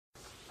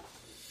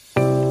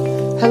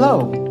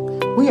Hello.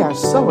 We are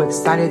so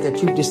excited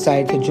that you've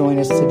decided to join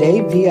us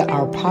today via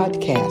our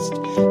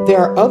podcast. There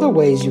are other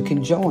ways you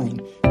can join.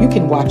 You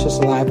can watch us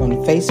live on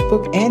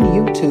Facebook and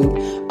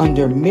YouTube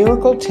under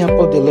Miracle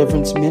Temple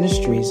Deliverance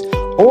Ministries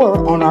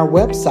or on our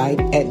website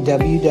at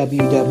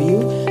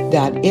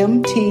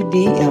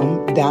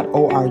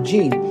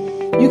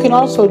www.mtdm.org. You can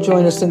also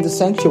join us in the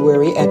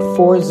sanctuary at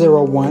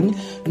 401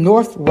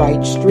 North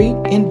Wright Street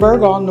in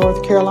Burgaw,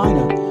 North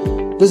Carolina.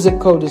 The zip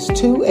code is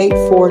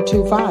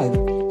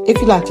 28425. If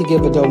you'd like to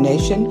give a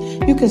donation,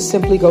 you can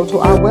simply go to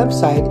our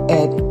website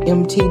at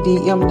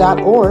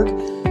mtdm.org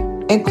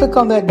and click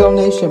on that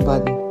donation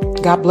button.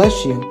 God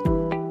bless you.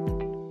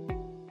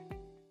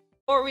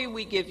 Glory,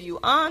 we give you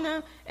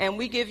honor and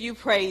we give you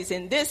praise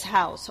in this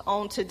house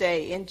on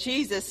today. In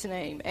Jesus'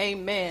 name,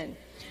 amen.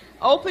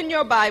 Open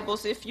your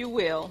Bibles, if you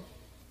will,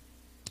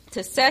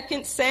 to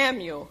 2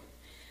 Samuel,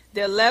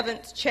 the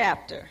 11th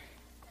chapter.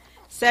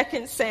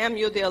 2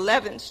 Samuel, the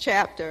 11th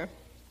chapter.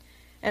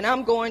 And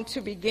I'm going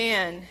to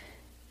begin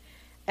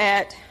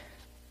at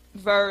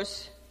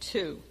verse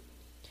 2.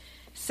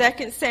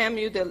 2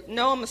 Samuel, I'm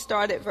going to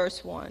start at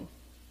verse 1.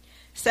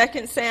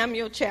 2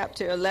 Samuel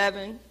chapter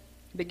 11,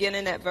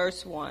 beginning at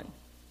verse 1.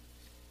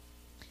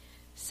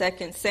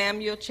 2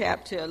 Samuel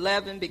chapter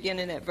 11,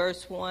 beginning at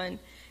verse 1.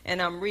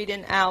 And I'm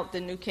reading out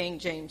the New King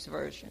James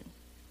Version.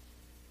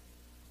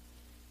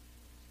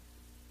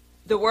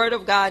 The Word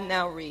of God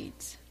now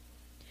reads,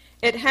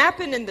 "It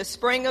happened in the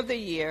spring of the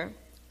year,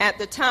 at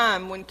the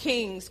time when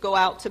kings go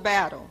out to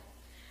battle,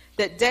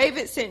 that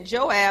David sent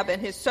Joab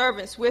and his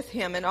servants with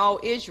him and all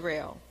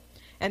Israel.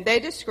 And they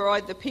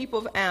destroyed the people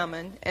of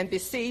Ammon and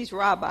besieged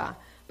Rabbah,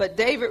 but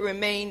David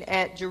remained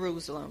at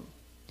Jerusalem.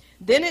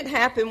 Then it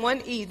happened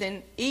one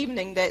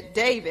evening that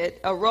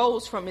David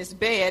arose from his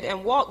bed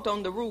and walked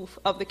on the roof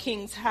of the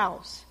king's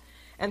house.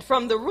 And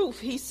from the roof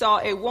he saw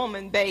a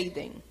woman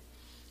bathing,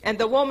 and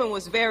the woman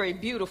was very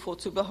beautiful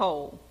to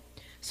behold.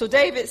 So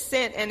David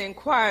sent and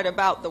inquired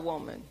about the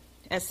woman.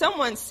 And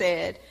someone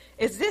said,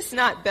 'Is this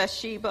not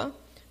Bathsheba,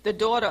 the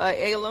daughter of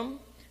Elam,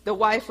 the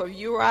wife of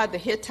Uriah the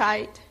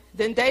Hittite?'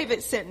 Then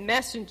David sent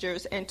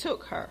messengers and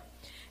took her.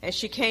 And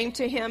she came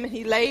to him, and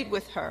he laid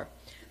with her.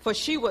 For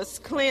she was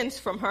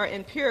cleansed from her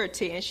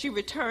impurity, and she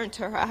returned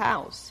to her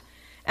house.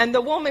 And the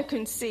woman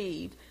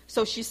conceived.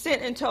 So she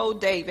sent and told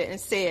David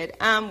and said,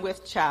 'I'm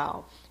with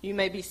child.'" You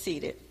may be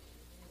seated.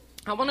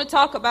 I want to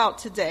talk about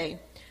today,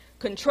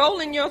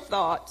 controlling your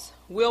thoughts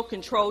will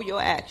control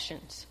your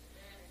actions.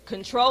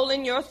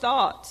 Controlling your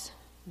thoughts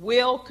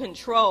will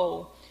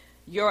control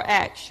your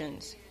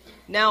actions.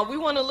 Now, we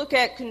want to look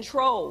at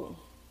control.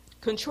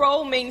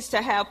 Control means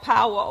to have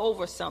power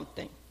over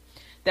something.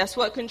 That's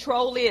what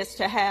control is,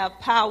 to have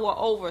power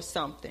over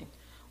something.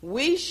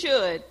 We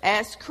should,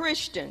 as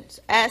Christians,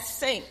 as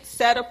saints,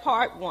 set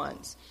apart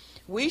ones,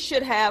 we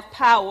should have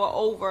power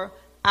over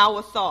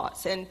our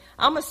thoughts. And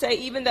I'm going to say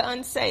even the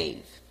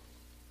unsaved,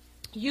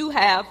 you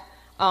have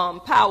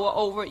power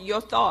over your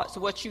thoughts,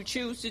 what you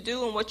choose to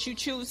do and what you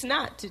choose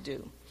not to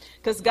do.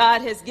 Because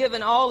God has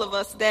given all of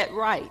us that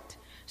right.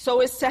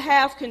 So it's to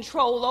have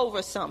control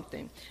over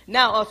something.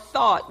 Now, a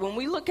thought, when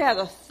we look at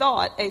a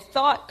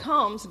thought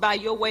comes by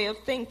your way of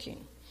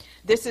thinking.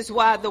 This is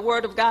why the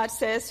Word of God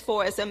says,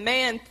 "For as a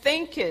man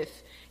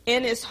thinketh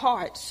in his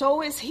heart,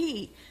 so is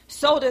he,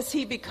 so does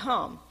he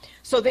become."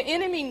 So the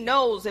enemy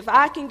knows if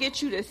I can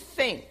get you to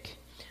think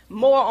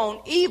more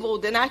on evil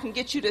than I can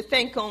get you to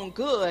think on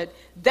good,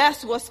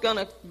 that's what's going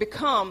to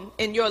become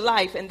in your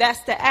life, and that's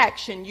the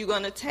action you're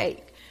going to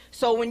take.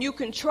 So when you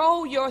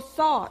control your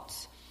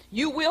thoughts,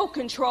 you will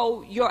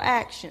control your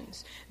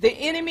actions. The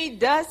enemy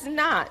does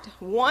not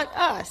want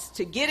us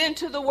to get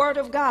into the Word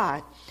of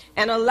God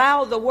and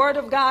allow the Word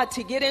of God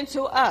to get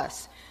into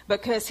us,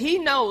 because he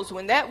knows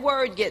when that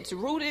word gets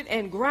rooted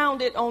and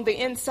grounded on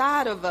the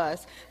inside of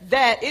us,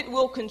 that it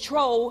will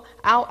control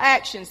our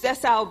actions.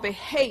 That's our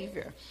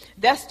behavior.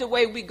 That's the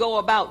way we go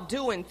about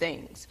doing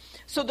things.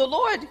 So the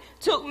Lord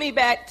took me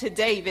back to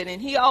David,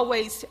 and he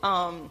always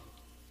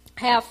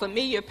have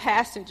familiar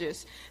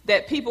passages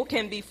that people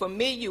can be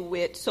familiar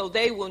with so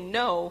they will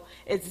know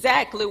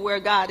exactly where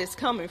God is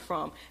coming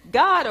from.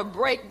 God will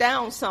break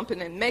down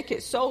something and make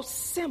it so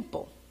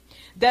simple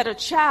that a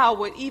child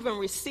would even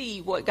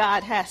receive what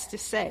God has to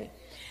say.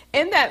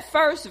 In that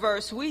first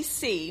verse, we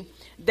see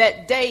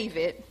that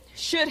David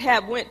should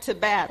have went to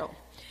battle.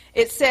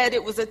 It said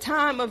it was a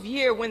time of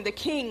year when the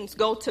kings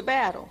go to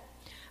battle.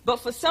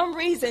 But for some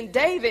reason,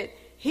 David,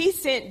 he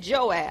sent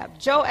Joab.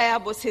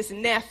 Joab was his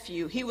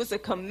nephew. He was a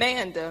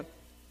commander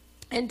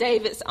in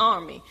David's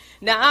army.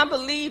 Now, I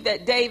believe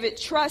that David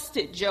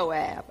trusted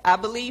Joab. I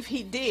believe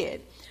he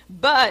did.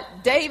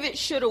 But David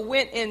should have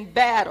went in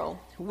battle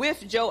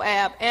with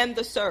Joab and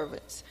the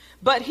servants.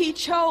 But he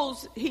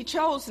chose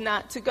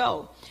not to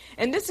go.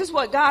 And this is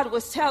what God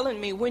was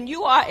telling me. When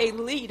you are a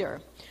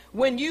leader,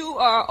 when you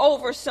are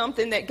over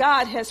something that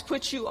God has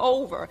put you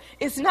over,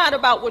 it's not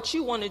about what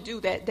you want to do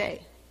that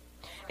day.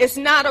 It's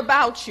not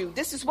about you.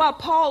 This is why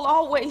Paul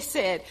always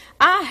said,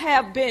 I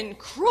have been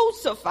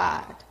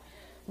crucified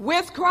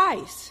with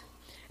Christ.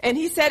 And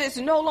he said, it's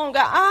no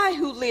longer I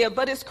who live,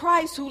 but it's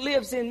Christ who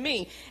lives in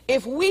me.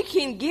 If we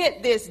can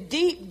get this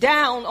deep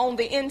down on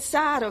the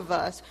inside of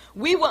us,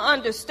 we will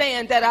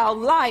understand that our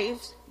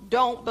lives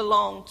don't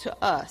belong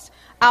to us.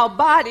 Our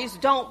bodies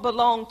don't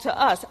belong to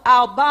us.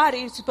 Our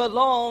bodies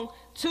belong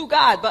to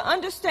God. But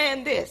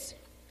understand this.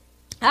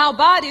 Our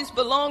bodies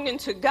belonging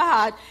to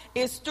God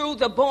is through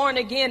the born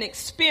again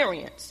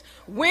experience.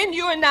 When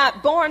you're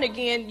not born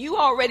again, you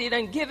already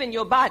done given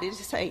your body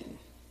to Satan.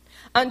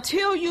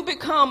 Until you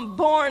become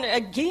born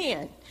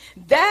again,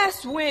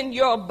 that's when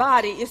your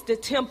body is the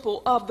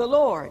temple of the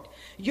Lord.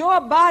 Your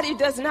body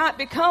does not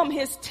become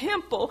his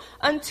temple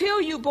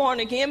until you're born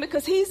again,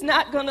 because he's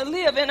not going to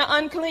live in an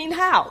unclean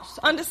house.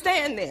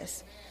 Understand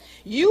this.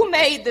 You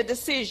made the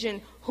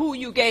decision who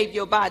you gave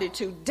your body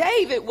to.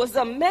 David was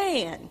a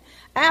man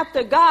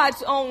after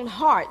God's own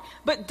heart,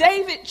 but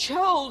David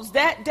chose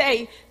that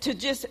day to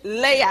just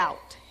lay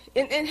out.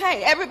 And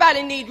hey,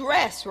 everybody need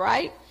rest,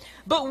 right?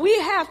 But we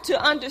have to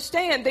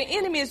understand the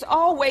enemy is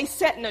always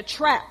setting a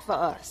trap for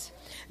us.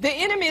 The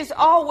enemy is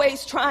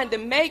always trying to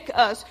make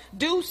us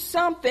do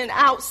something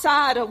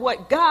outside of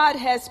what God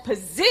has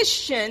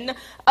positioned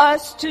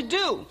us to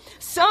do.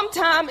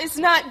 Sometimes it's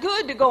not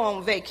good to go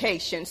on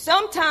vacation.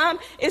 Sometimes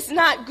it's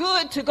not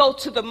good to go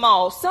to the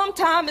mall.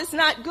 Sometimes it's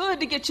not good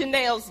to get your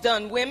nails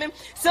done, women.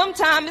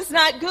 Sometimes it's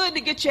not good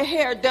to get your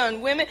hair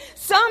done, women.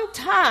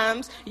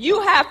 Sometimes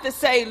you have to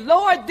say,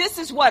 Lord, this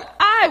is what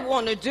I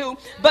want to do.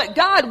 But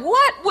God,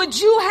 what would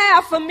you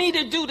have for me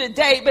to do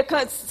today?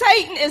 Because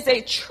Satan is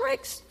a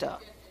trickster.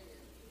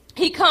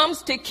 He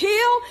comes to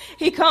kill,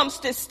 he comes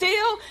to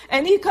steal,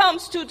 and he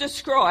comes to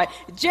destroy.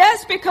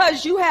 Just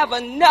because you have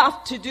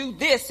enough to do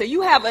this or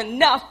you have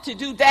enough to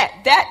do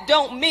that, that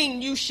don't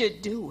mean you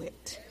should do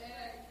it.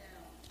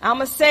 I'm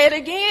going to say it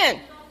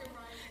again.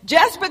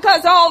 Just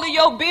because all of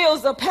your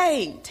bills are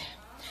paid,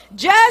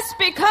 just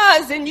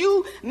because and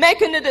you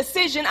making a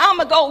decision, I'm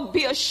going to go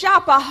be a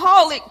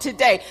shopaholic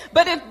today.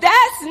 But if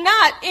that's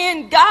not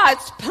in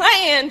God's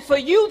plan for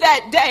you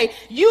that day,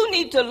 you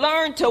need to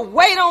learn to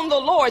wait on the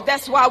Lord.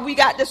 That's why we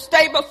got to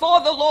stay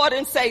before the Lord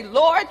and say,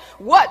 Lord,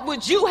 what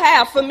would you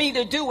have for me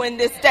to do in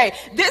this day?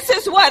 This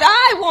is what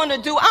I want to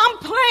do. I'm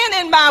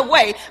planning my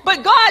way.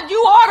 But God,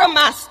 you order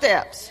my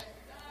steps.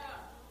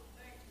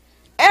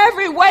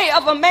 Every way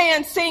of a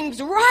man seems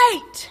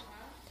right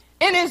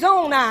in his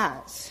own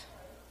eyes.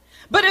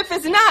 But if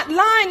it's not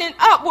lining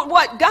up with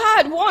what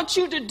God wants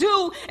you to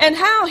do and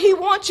how he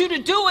wants you to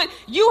do it,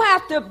 you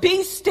have to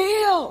be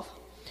still.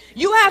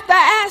 You have to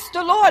ask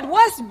the Lord,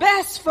 what's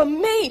best for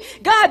me?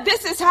 God,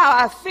 this is how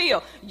I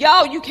feel.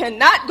 Y'all, you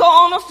cannot go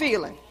on a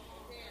feeling.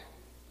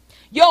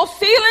 Your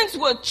feelings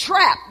will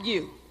trap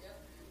you.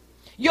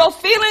 Your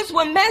feelings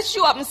will mess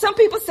you up. And some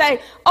people say,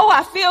 oh,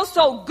 I feel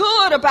so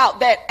good about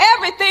that.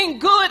 Everything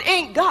good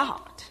ain't God.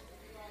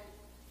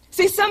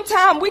 See,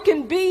 sometimes we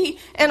can be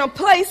in a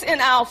place in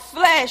our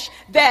flesh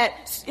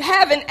that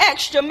having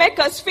extra make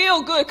us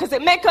feel good because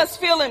it make us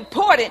feel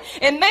important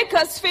and make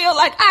us feel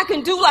like I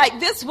can do like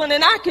this one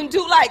and I can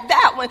do like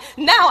that one.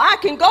 Now I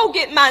can go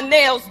get my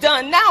nails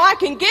done. Now I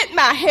can get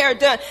my hair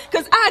done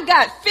because I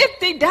got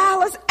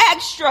 $50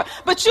 extra.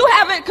 But you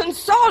haven't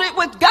consulted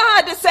with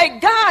God to say,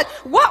 God,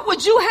 what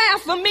would you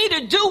have for me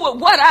to do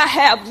with what I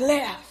have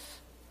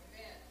left?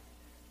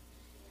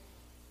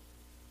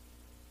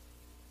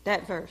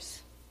 That verse.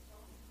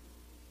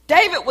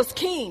 David was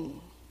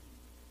king.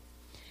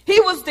 He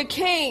was the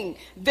king.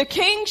 The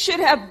king should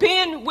have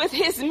been with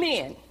his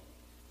men.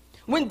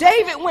 When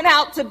David went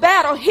out to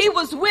battle, he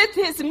was with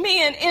his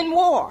men in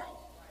war.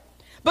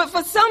 But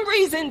for some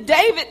reason,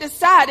 David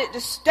decided to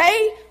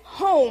stay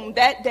home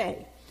that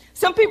day.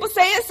 Some people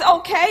say it's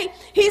okay.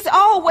 He's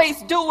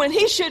always doing,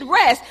 he should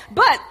rest.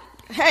 But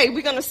hey,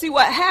 we're going to see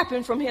what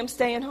happened from him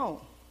staying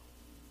home.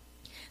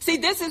 See,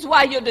 this is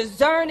why your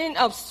discerning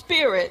of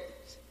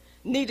spirits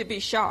need to be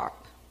sharp.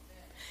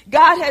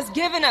 God has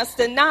given us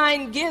the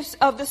 9 gifts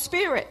of the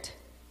Spirit.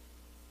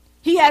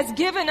 He has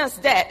given us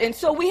that. And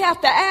so we have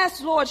to ask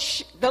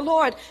the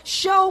Lord,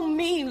 show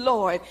me,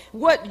 Lord,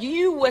 what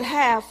you would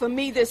have for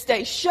me this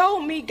day. Show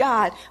me,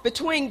 God,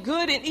 between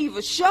good and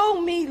evil.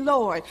 Show me,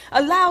 Lord.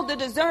 Allow the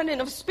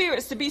discerning of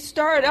spirits to be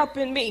stirred up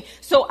in me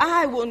so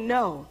I will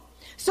know.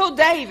 So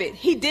David,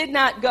 he did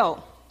not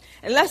go.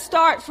 And let's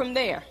start from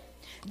there.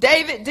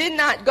 David did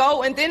not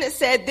go. And then it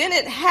said, then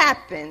it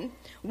happened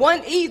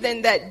one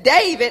evening that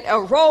David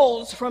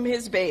arose from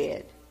his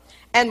bed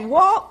and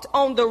walked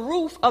on the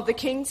roof of the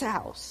king's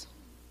house.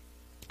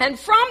 And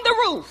from the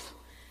roof,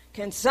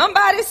 can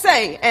somebody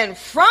say, and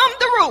from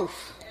the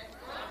roof?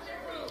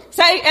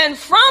 Say, and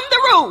from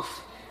the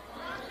roof.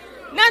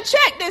 Now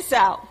check this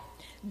out.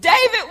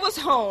 David was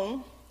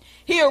home.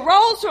 He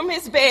arose from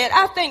his bed.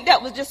 I think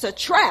that was just a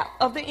trap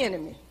of the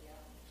enemy.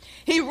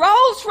 He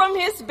rose from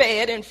his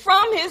bed and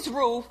from his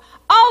roof.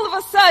 All of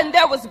a sudden,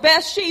 there was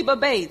Bathsheba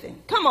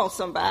bathing. Come on,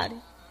 somebody.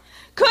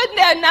 Couldn't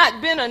there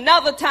not been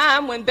another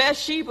time when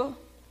Bathsheba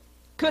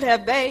could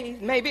have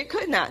bathed? Maybe it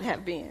could not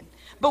have been.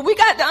 But we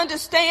got to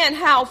understand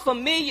how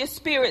familiar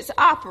spirits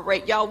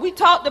operate, y'all. We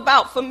talked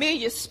about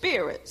familiar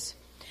spirits.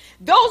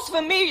 Those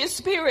familiar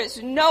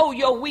spirits know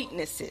your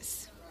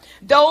weaknesses.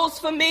 Those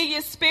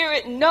familiar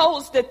spirit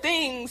knows the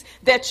things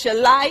that you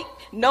like,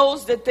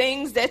 knows the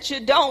things that you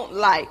don't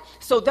like.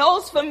 So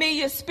those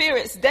familiar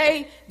spirits,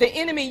 the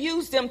enemy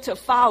used them to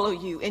follow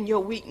you in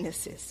your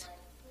weaknesses.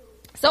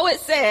 So it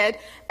said,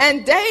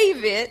 and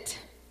David,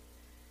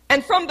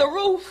 and from the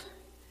roof,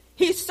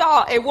 he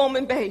saw a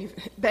woman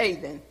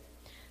bathing.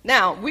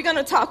 Now, we're going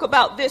to talk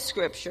about this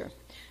scripture.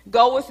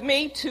 Go with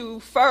me to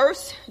 1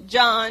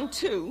 John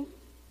 2.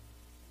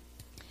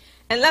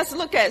 And let's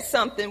look at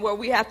something where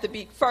we have to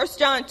be 1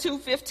 John 2,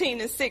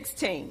 15 and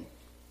 16.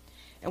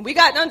 And we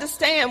got to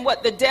understand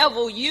what the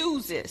devil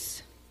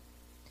uses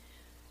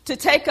to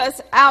take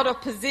us out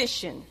of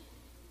position,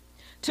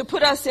 to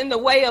put us in the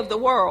way of the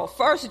world.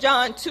 1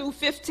 John 2,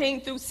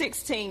 15 through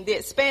 16, the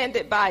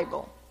expanded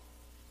Bible.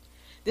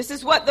 This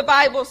is what the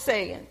Bible's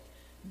saying.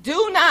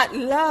 Do not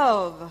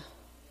love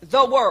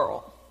the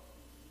world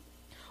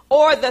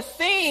or the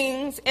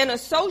things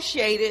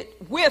associated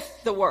with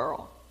the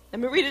world. Let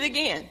me read it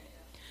again.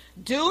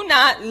 Do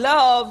not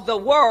love the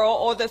world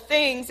or the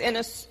things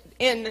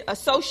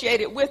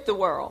associated with the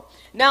world.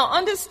 Now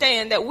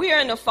understand that we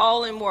are in a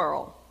fallen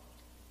world.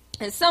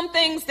 And some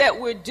things that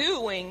we're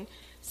doing,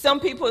 some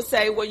people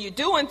say, well, you're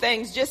doing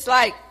things just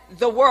like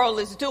the world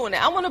is doing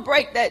it. I want to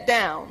break that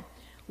down.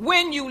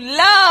 When you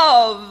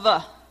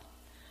love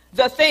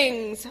the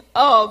things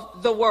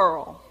of the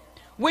world,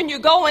 when you're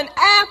going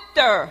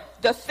after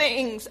the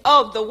things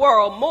of the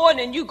world more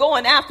than you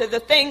going after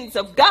the things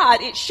of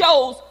God, it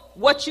shows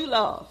what you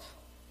love.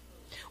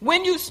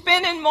 When you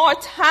spending more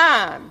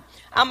time,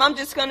 I'm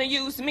just going to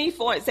use me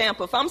for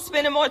example. If I'm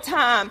spending more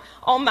time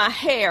on my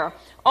hair,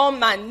 on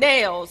my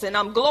nails, and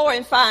I'm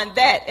glorifying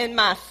that in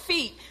my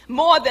feet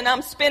more than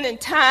I'm spending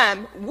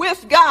time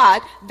with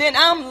God, then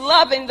I'm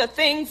loving the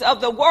things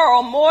of the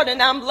world more than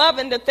I'm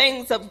loving the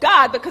things of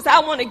God, because I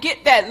want to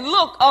get that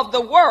look of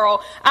the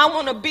world. I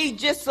want to be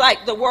just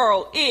like the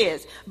world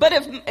is. But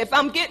if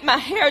I'm getting my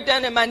hair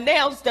done and my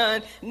nails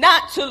done,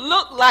 not to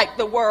look like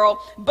the world,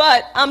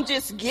 but I'm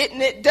just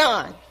getting it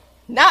done,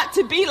 not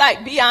to be like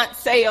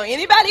Beyonce or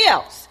anybody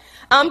else.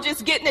 I'm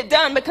just getting it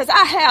done because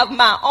I have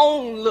my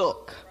own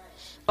look.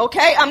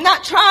 Okay, I'm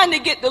not trying to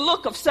get the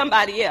look of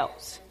somebody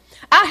else.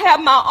 I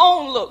have my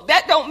own look.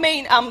 That don't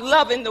mean I'm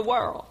loving the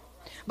world.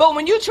 But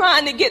when you're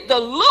trying to get the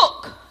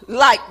look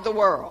like the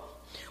world,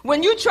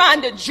 when you're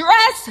trying to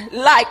dress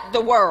like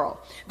the world,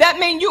 that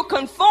means you're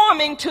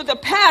conforming to the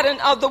pattern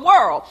of the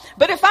world.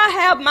 But if I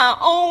have my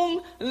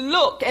own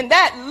look, and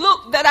that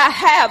look that I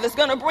have is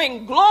going to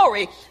bring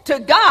glory to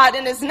God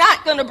and is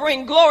not going to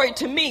bring glory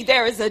to me,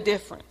 there is a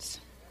difference.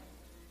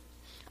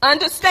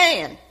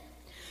 Understand?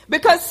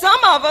 Because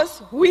some of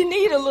us, we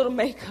need a little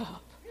makeup.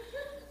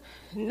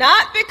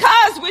 Not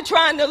because we're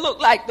trying to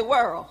look like the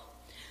world.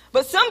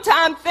 But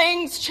sometimes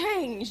things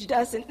change,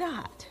 does it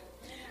not?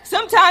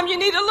 Sometimes you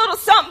need a little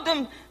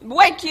something to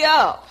wake you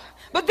up.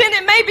 But then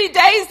it may be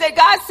days that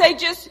God say,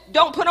 just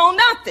don't put on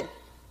nothing.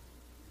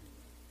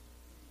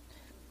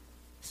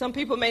 Some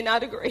people may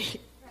not agree.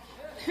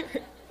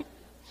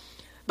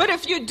 But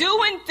if you're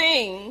doing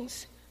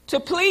things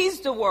to please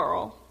the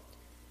world,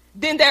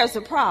 then there's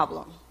a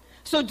problem.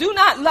 So do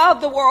not love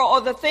the world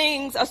or the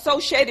things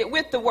associated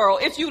with the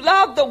world. If you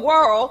love the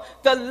world,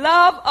 the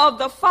love of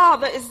the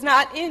Father is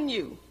not in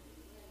you.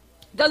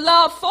 The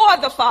love for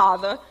the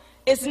Father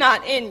is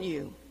not in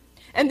you.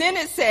 And then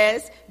it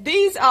says,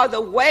 these are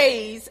the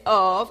ways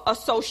of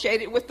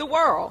associated with the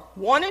world,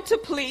 wanting to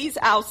please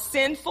our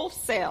sinful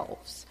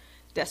selves.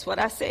 That's what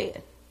I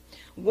said.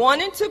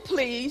 Wanting to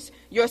please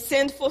your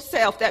sinful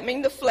self. That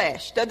means the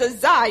flesh, the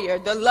desire,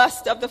 the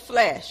lust of the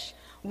flesh.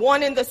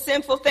 Wanting the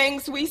sinful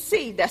things we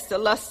see. That's the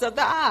lust of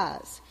the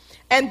eyes.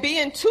 And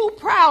being too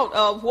proud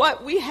of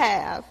what we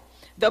have,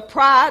 the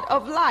pride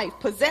of life,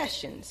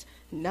 possessions.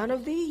 None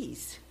of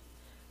these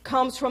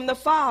comes from the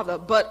Father,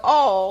 but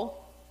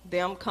all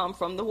them come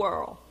from the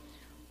world.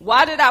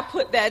 Why did I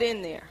put that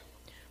in there?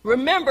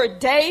 Remember,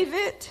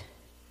 David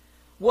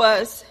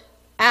was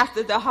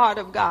after the heart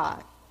of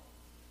God.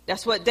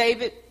 That's what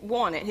David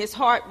wanted. His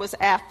heart was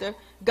after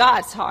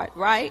God's heart,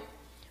 right?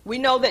 We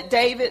know that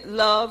David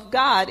loved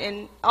God,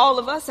 and all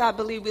of us, I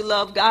believe, we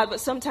love God, but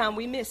sometimes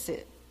we miss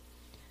it.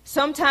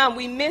 Sometimes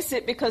we miss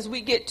it because we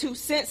get too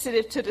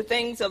sensitive to the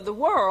things of the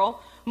world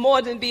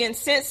more than being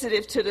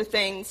sensitive to the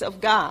things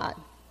of God.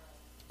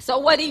 So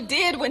what he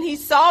did when he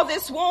saw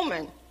this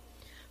woman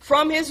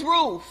from his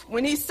roof,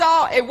 when he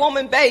saw a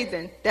woman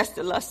bathing, that's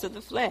the lust of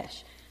the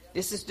flesh.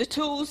 This is the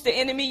tools the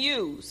enemy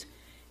used.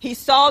 He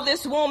saw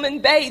this woman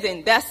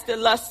bathing, that's the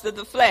lust of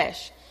the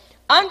flesh.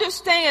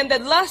 Understand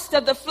that lust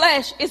of the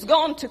flesh is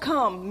going to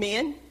come,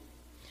 men.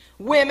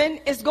 Women,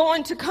 is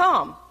going to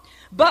come.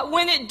 But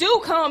when it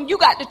do come, you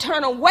got to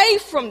turn away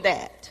from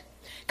that.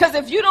 Because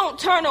if you don't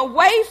turn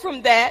away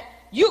from that,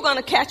 you're going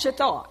to catch a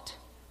thought.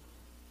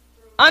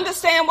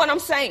 Understand what I'm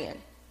saying?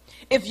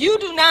 If you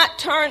do not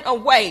turn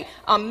away,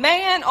 a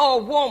man or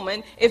a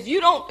woman,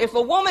 if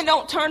a woman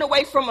don't turn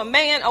away from a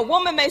man, a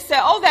woman may say,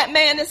 oh, that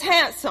man is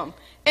handsome.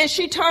 and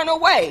she turned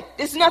away.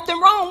 There's nothing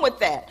wrong with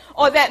that.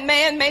 Or that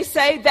man may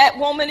say that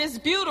woman is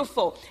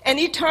beautiful and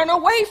he turned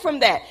away from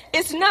that.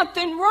 It's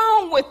nothing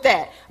wrong with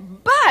that.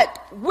 But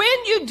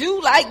when you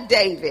do like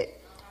David,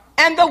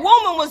 and the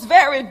woman was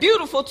very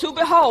beautiful to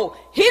behold,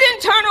 he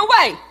didn't turn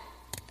away.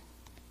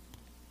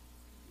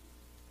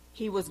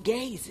 He was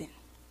gazing.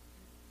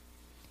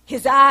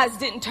 His eyes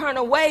didn't turn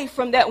away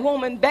from that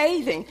woman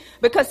bathing,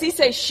 because he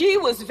said she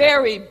was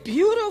very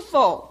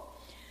beautiful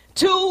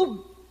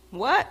to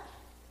what?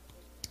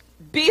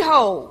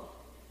 Behold.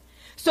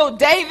 So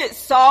David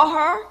saw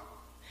her,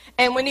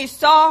 and when he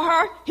saw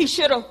her, he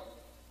should have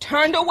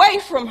turned away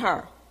from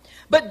her.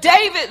 But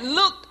David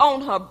looked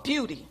on her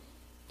beauty.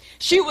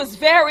 She was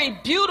very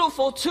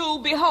beautiful to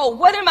behold.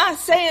 What am I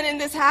saying in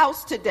this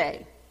house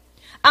today?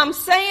 I'm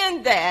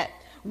saying that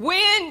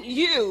when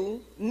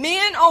you,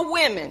 men or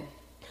women,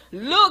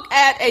 look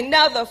at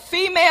another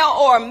female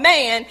or a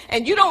man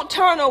and you don't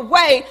turn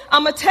away,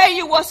 I'm going to tell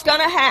you what's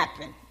going to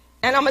happen.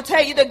 And I'm going to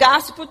tell you the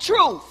gospel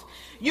truth.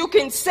 You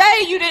can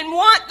say you didn't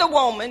want the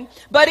woman,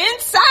 but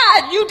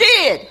inside you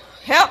did.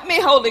 Help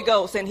me, Holy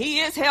Ghost. And he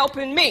is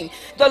helping me.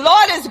 The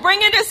Lord is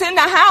bringing us in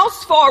the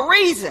house for a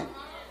reason.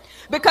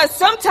 Because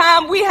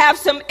sometimes we have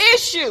some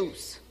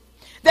issues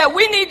that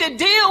we need to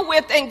deal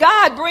with, and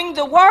God bring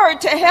the word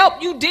to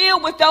help you deal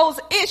with those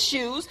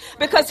issues,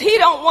 because he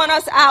don't want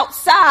us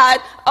outside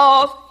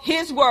of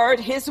his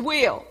word, his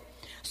will.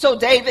 So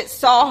David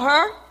saw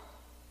her,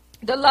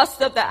 the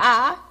lust of the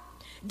eye.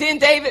 Then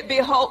David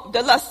behold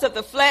the lust of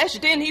the flesh.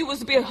 Then he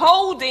was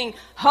beholding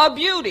her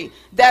beauty.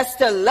 That's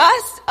the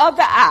lust of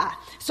the eye.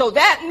 So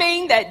that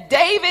means that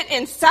David,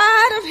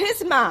 inside of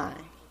his mind,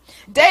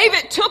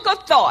 David took a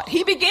thought.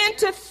 He began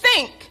to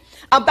think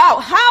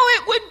about how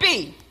it would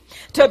be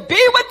to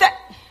be with that.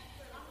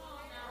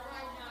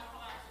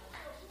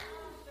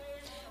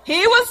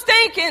 He was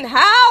thinking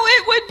how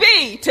it would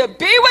be to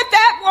be with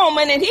that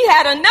woman, and he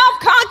had enough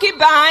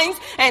concubines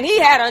and he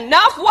had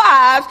enough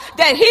wives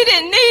that he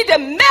didn't need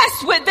to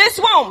mess with this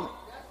woman.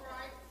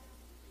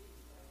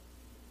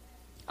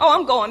 Oh,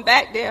 I'm going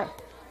back there.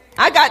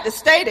 I got to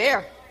stay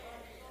there.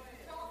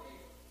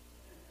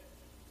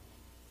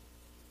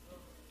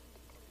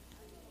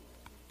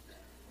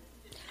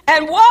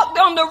 And walked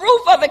on the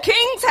roof of the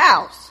king's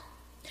house.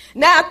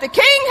 Now, if the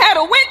king had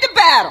went to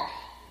battle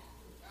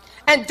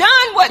and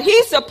done what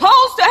he's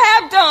supposed to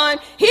have done,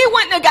 he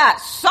wouldn't have got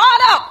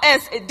sought up,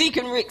 as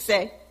Deacon Rick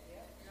said.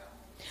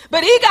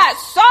 But he got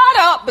sought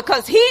up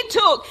because he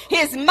took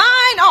his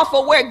mind off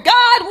of where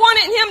God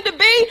wanted him to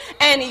be,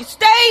 and he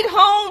stayed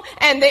home,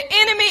 and the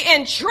enemy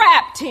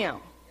entrapped him.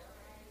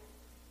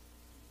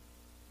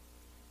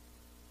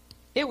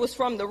 It was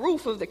from the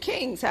roof of the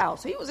king's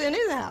house. He was in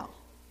his house.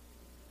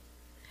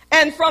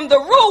 And from the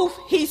roof,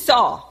 he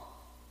saw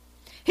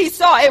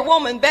a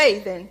woman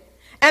bathing,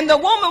 and the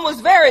woman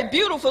was very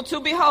beautiful to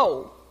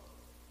behold.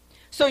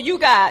 So you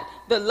got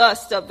the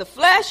lust of the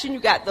flesh and you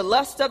got the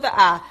lust of the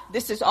eye.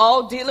 This is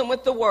all dealing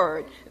with the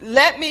word.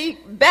 Let me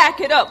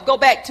back it up. Go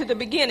back to the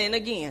beginning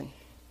again.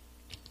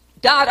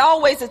 God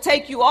always will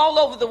take you all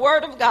over the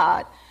word of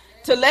God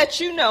to let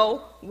you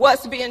know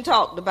what's being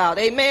talked about.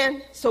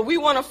 Amen. So we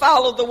want to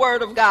follow the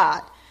word of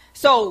God.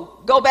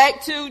 So go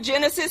back to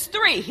Genesis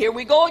 3. Here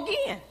we go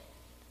again.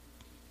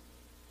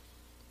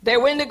 They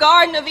were in the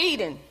Garden of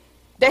Eden.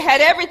 They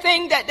had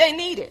everything that they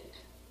needed.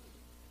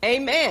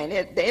 Amen.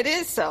 It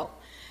is so.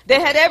 They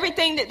had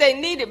everything that they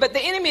needed, but the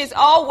enemy is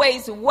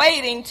always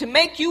waiting to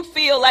make you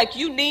feel like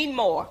you need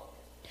more.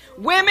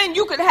 Women,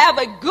 you could have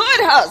a good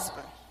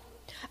husband.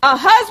 A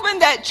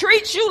husband that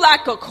treats you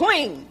like a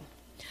queen.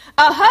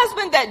 A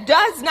husband that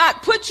does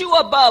not put you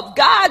above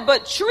God,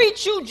 but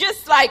treats you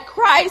just like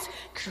Christ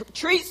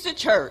treats the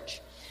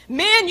church.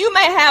 Men, you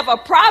may have a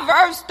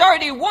Proverbs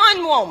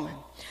 31 woman.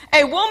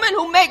 A woman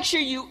who makes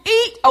sure you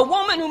eat, a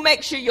woman who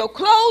makes sure your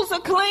clothes are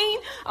clean,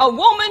 a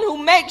woman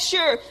who makes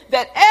sure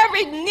that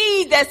every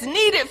need that's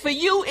needed for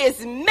you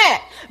is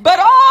met. But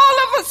all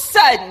of a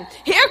sudden,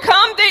 here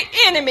comes the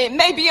enemy. It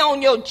may be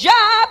on your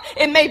job,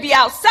 it may be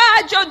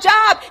outside your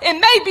job, it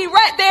may be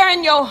right there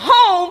in your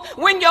home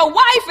when your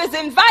wife is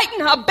inviting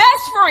her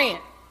best friend.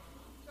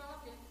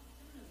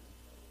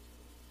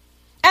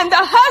 And the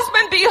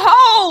husband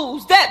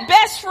beholds that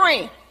best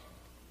friend.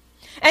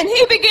 And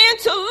he began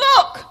to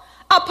look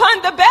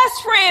upon the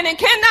best friend and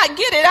cannot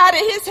get it out of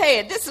his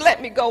head. Just let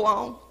me go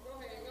on. Go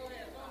ahead.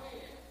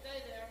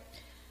 Stay there.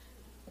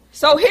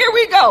 So here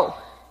we go.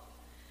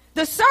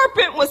 The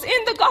serpent was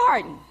in the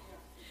garden.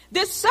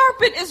 This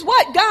serpent is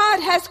what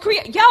God has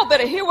created. Y'all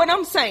better hear what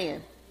I'm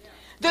saying.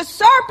 The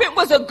serpent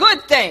was a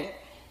good thing.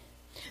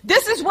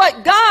 This is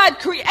what God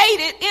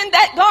created in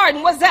that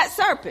garden, was that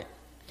serpent.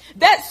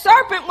 That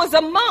serpent was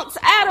amongst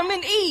Adam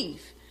and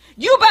Eve.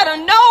 You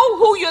better know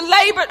who you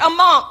labored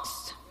amongst.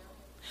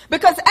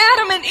 Because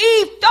Adam and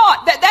Eve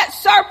thought that that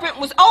serpent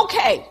was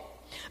okay.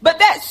 But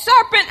that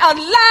serpent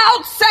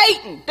allowed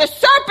Satan. The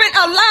serpent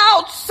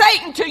allowed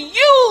Satan to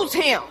use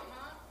him.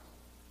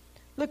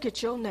 Look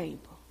at your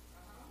neighbor.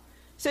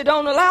 Say,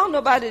 don't allow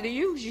nobody to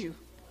use you.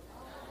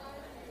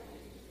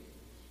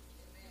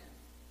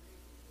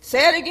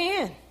 Say it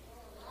again.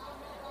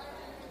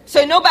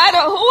 So no matter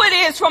who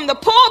it is, from the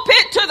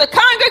pulpit to the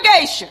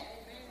congregation.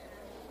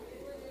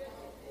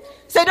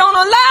 Say, don't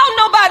allow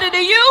nobody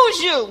to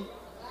use you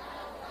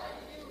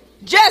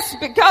just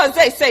because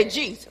they say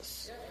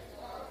Jesus.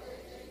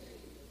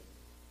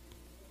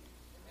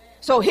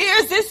 So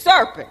here's this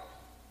serpent.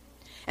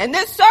 And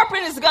this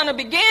serpent is going to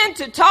begin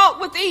to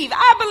talk with Eve.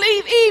 I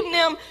believe Eve and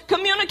them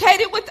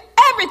communicated with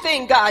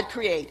everything God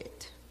created,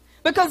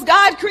 because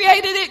God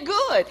created it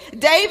good.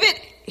 David,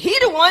 he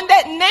the one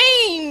that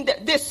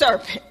named this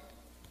serpent.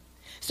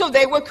 So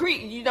they were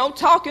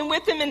talking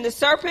with him, and the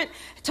serpent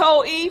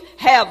told Eve,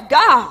 have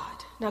God.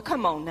 Now,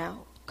 come on now.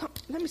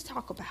 Let me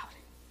talk about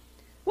it.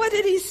 What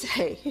did he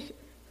say?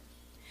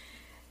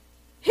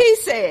 He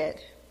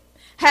said,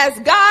 has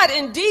God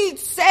indeed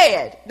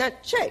said, now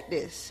check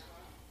this.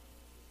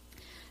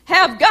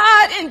 Have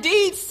God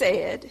indeed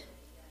said,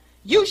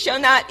 you shall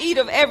not eat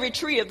of every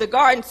tree of the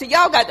garden? See,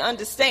 y'all got to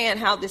understand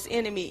how this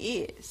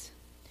enemy is.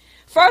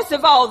 First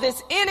of all,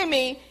 this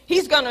enemy,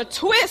 he's going to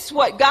twist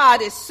what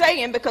God is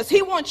saying, because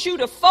he wants you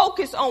to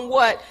focus on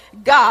what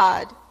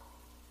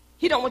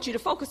he don't want you to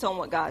focus on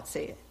what God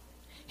said.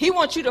 He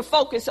wants you to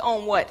focus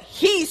on what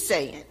he's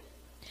saying.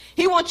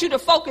 He wants you to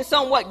focus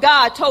on what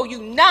God told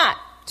you not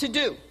to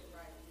do.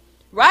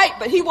 Right?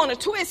 But he wants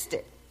to twist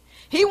it.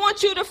 He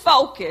wants you to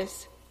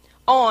focus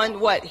on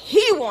what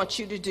he wants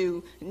you to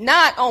do,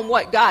 not on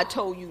what God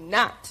told you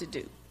not to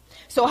do.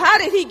 So how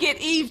did he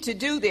get Eve to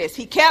do this?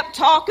 He kept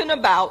talking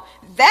about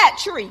that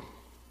tree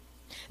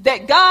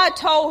that God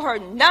told her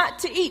not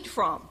to eat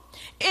from.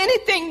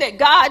 Anything that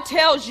God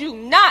tells you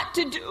not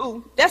to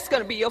do, that's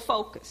going to be your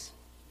focus.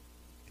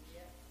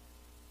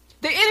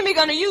 The enemy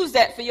going to use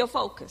that for your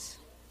focus,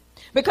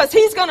 because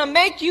he's going to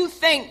make you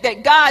think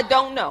that God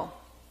don't know.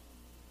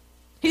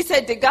 He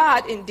said, did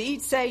God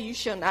indeed say you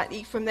shall not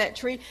eat from that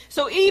tree?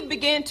 So Eve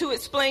began to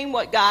explain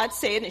what God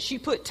said, and she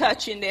put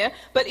touch in there.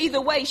 But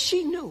either way,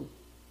 she knew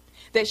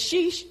that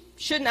she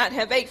should not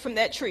have ate from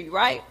that tree,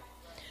 right?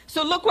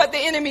 So look what the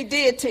enemy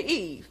did to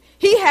Eve.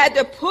 He had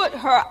to put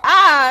her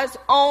eyes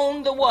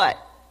on the what?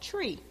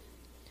 Tree.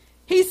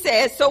 He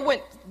said,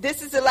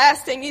 this is the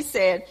last thing he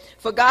said,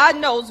 for God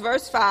knows,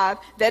 verse 5,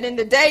 that in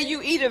the day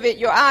you eat of it,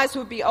 your eyes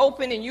will be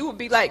open and you will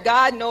be like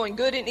God, knowing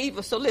good and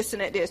evil. So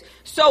listen at this.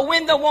 So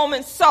when the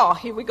woman saw,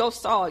 here we go,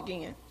 saw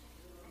again.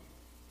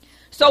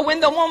 So when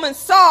the woman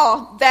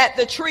saw that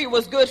the tree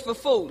was good for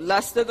food,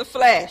 lust of the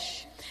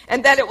flesh,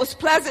 and that it was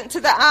pleasant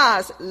to the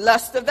eyes,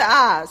 lust of the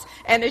eyes,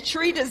 and a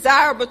tree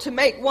desirable to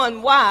make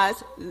one wise,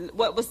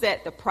 what was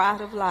that? The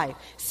pride of life.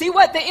 See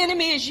what the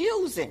enemy is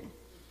using.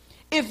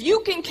 If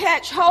you can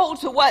catch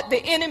hold to what the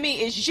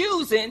enemy is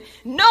using,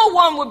 no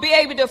one will be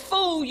able to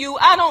fool you.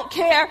 I don't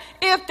care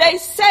if they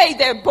say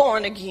they're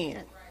born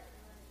again.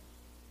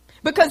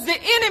 Because the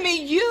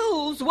enemy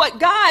used what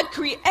God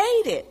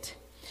created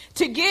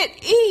to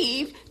get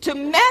Eve to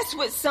mess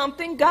with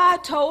something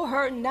God told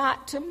her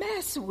not to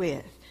mess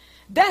with.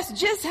 That's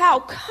just how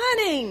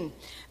cunning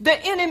the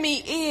enemy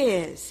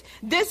is.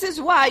 This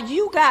is why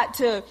you got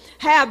to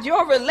have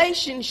your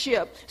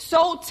relationship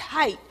so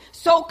tight,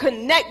 so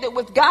connected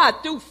with God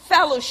through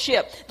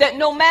fellowship, that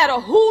no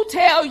matter who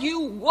tell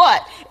you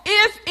what,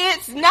 if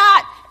it's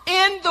not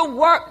in the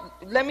word,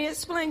 let me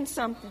explain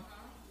something.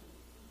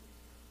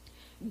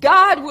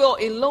 God will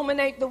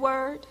illuminate the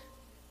word.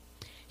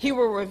 He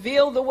will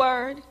reveal the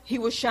word. He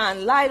will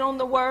shine light on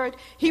the word.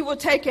 He will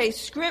take a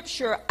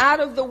scripture out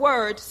of the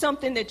word,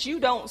 something that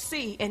you don't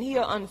see, and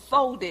he'll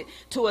unfold it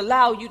to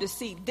allow you to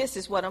see, this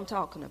is what I'm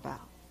talking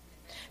about.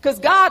 Because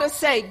God will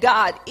say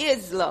God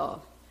is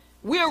love.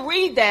 We'll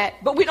read that,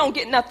 but we don't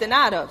get nothing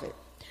out of it.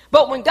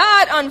 But when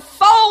God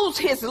unfolds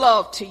his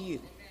love to you,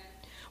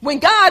 when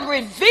God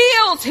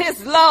reveals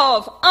his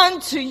love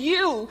unto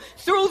you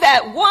through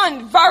that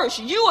one verse,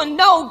 you will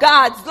know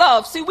God's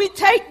love. See, we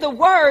take the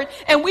word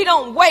and we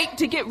don't wait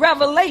to get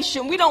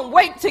revelation. We don't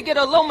wait to get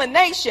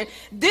illumination.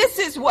 This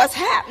is what's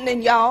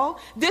happening, y'all.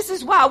 This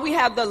is why we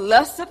have the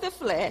lust of the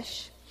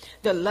flesh,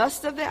 the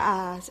lust of the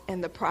eyes,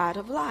 and the pride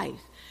of life.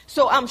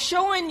 So I'm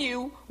showing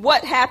you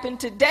what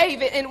happened to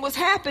David, and was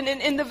happening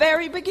in the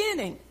very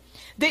beginning.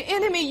 The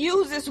enemy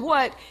uses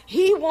what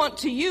he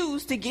wants to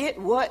use to get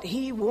what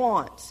he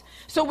wants.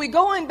 So we're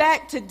going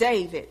back to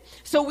David.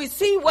 So we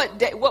see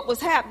what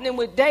was happening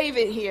with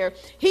David here.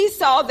 He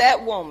saw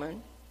that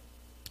woman.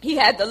 He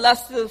had the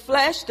lust of the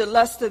flesh, the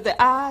lust of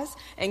the eyes.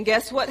 And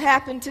guess what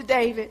happened to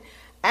David?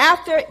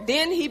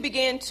 Then he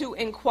began to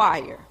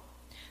inquire.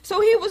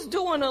 So he was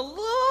doing a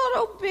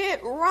little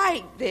bit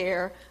right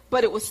there,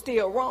 but it was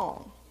still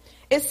wrong.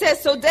 It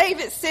says, so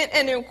David sent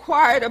and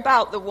inquired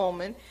about the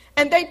woman.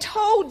 And they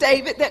told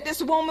David that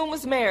this woman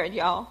was married,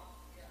 y'all.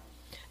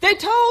 They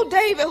told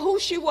David who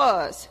she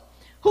was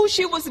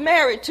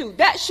married to.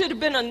 That should have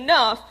been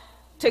enough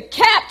to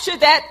capture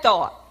that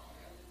thought.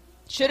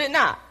 Should it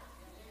not?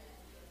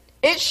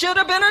 It should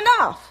have been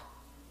enough.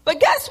 But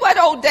guess what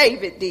old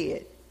David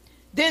did?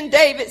 Then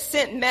David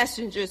sent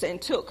messengers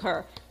and took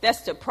her.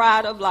 That's the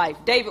pride of life.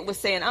 David was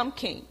saying, I'm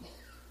king.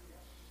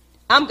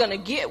 I'm going to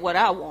get what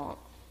I want.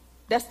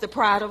 That's the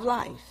pride of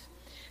life.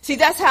 See,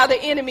 that's how the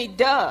enemy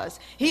does.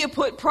 He'll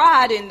put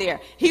pride in there.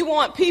 He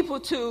want people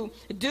to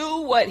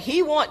do what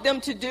he want them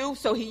to do.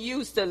 So he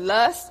used the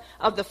lust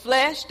of the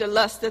flesh, the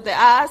lust of the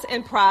eyes,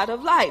 and pride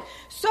of life.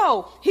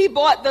 So he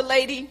brought the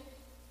lady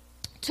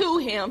to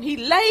him. He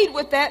laid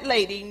with that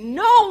lady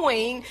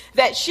knowing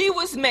that she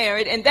was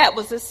married, and that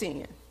was a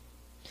sin.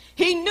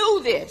 He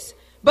knew this,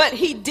 but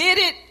he did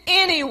it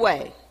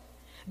anyway.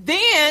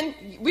 Then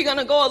we're going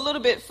to go a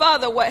little bit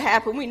further. What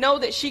happened? We know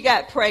that she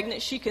got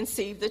pregnant. She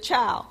conceived the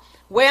child.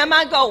 Where am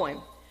I going?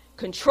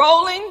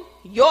 Controlling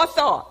your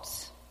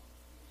thoughts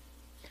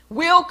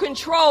will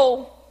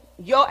control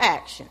your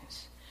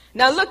actions.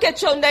 Now look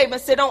at your neighbor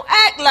and say, don't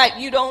act like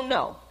you don't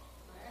know.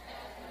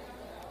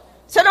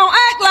 So don't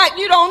act like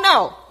you don't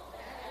know.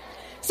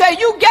 Say,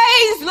 you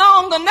gazed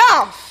long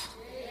enough.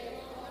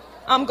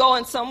 I'm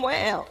going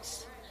somewhere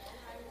else.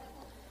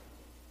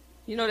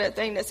 You know that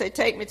thing that say,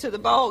 take me to the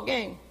ball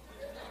game.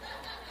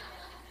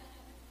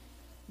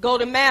 Go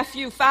to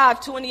Matthew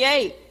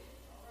 5:28.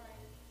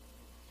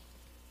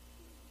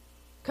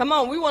 Come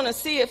on, we want to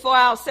see it for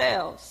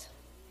ourselves.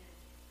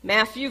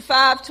 Matthew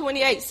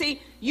 5:28.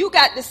 See, you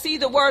got to see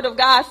the word of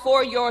God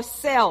for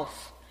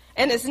yourself.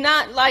 And it's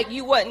not like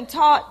you wasn't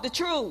taught the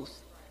truth.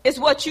 It's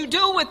what you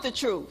do with the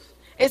truth.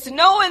 It's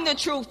knowing the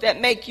truth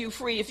that make you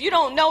free. If you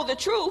don't know the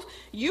truth,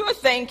 you're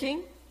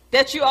thinking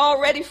that you're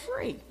already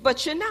free,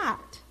 but you're not.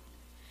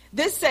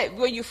 This said,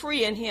 well, you're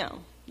free in him.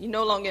 You're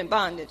no longer in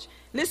bondage.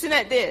 Listen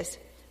at this.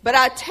 But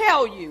I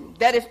tell you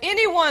that if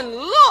anyone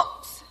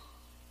looks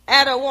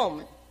at a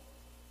woman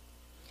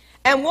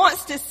and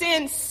wants to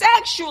sin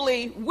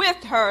sexually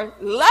with her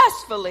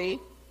lustfully,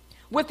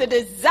 with a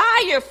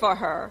desire for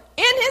her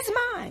in his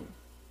mind,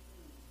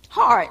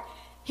 heart,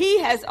 he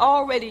has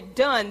already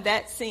done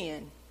that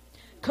sin,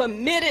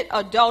 committed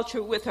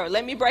adultery with her.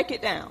 Let me break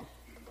it down.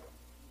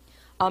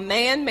 A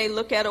man may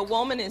look at a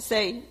woman and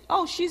say,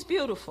 oh, she's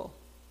beautiful.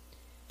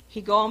 He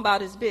go on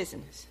about his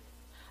business.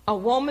 A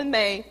woman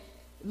may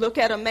look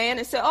at a man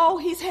and say, oh,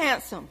 he's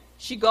handsome.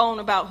 She go on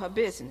about her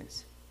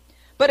business.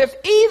 But if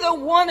either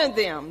one of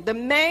them, the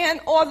man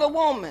or the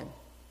woman,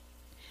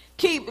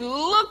 keep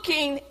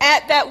looking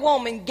at that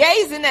woman,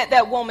 gazing at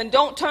that woman,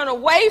 don't turn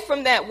away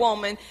from that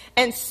woman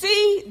and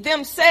see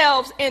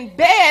themselves in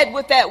bed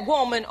with that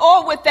woman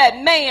or with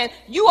that man,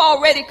 you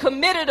already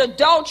committed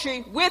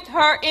adultery with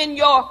her in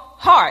your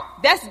heart.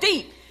 That's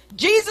deep.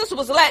 Jesus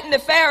was letting the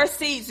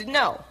Pharisees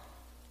know.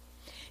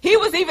 He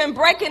was even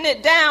breaking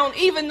it down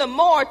even the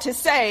more to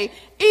say,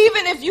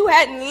 even if you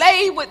hadn't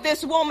laid with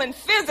this woman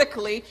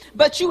physically,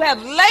 but you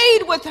have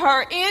laid with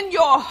her in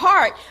your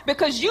heart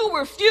because you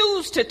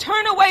refused to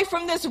turn away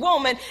from this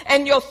woman,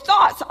 and your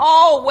thoughts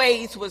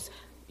always was,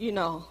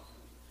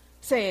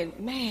 saying,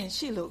 man,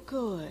 she looked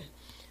good.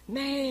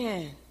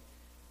 Man,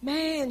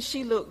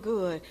 she looked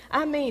good.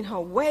 I mean, her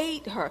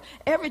weight,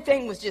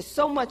 everything was just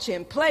so much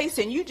in place,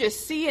 and you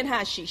just seeing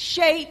how she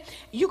shaped.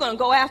 You're going to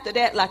go after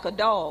that like a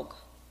dog.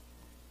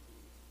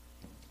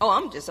 Oh,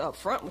 I'm just up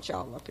front with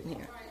y'all up in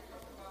here.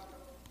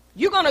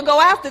 You're going to go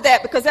after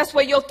that because that's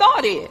where your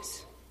thought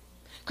is.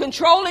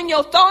 Controlling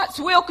your thoughts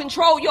will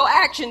control your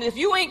action. If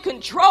you ain't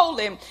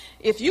controlling,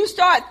 if you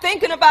start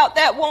thinking about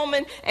that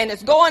woman and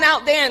it's going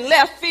out there in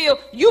left field,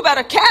 you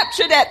better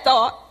capture that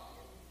thought.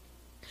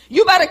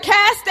 You better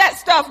cast that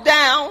stuff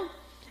down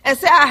and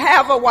say, I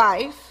have a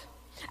wife.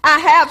 I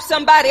have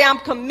somebody I'm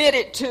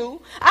committed to.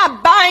 I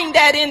bind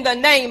that in the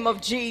name of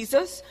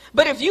Jesus.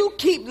 But if you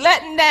keep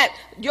letting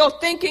your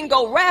thinking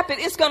go rapid,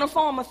 it's going to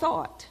form a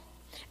thought.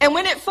 And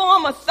when it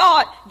form a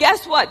thought,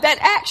 guess what? That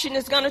action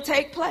is going to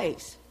take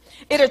place.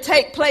 It'll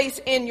take place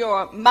in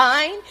your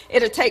mind.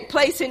 It'll take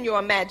place in your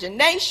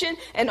imagination.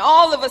 And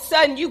all of a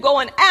sudden, you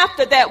going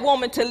after that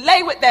woman to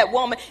lay with that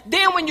woman.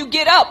 Then when you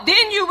get up,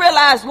 then you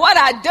realize what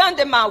I done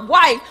to my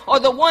wife or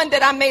the one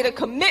that I made a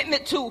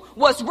commitment to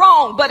was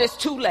wrong, but it's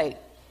too late.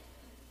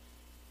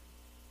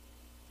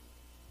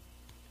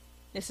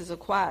 This is a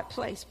quiet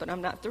place, but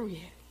I'm not through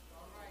yet.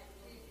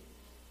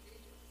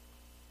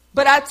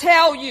 But I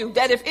tell you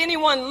that if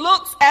anyone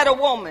looks at a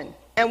woman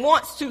and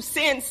wants to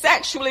sin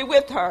sexually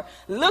with her,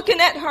 looking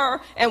at her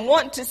and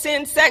want to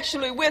sin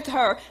sexually with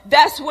her,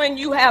 that's when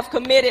you have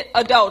committed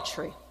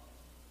adultery.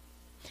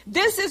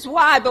 This is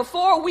why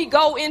before we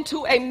go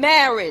into a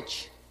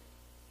marriage,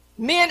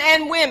 men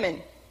and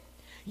women,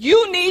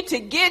 you need to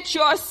get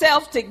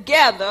yourself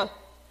together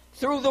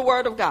through the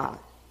Word of God.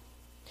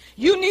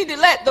 You need to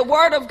let the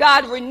Word of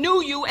God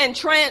renew you and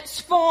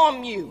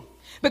transform you.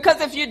 Because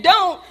if you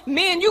don't,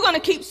 men, you're going to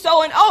keep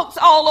sowing oats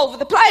all over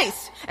the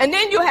place. And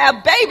then you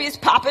have babies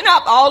popping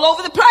up all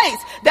over the place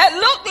that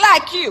look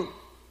like you.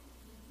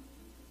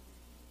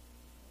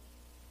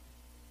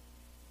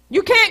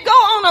 You can't go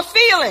on a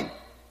feeling.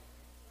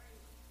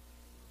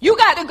 You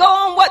got to go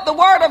on what the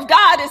Word of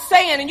God is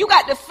saying, and you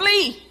got to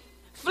flee.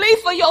 Flee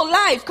for your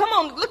life. Come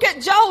on, look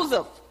at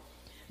Joseph.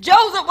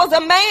 Joseph was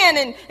a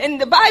man, and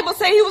the Bible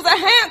says he was a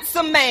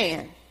handsome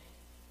man.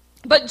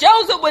 But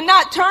Joseph would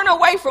not turn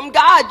away from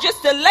God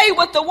just to lay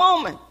with the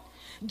woman.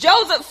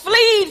 Joseph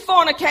fled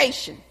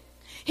fornication.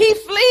 He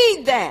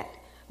fled that.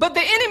 But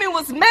the enemy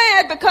was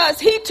mad because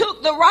he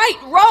took the right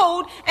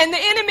road and the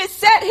enemy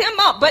set him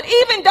up. But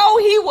even though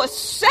he was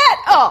set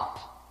up,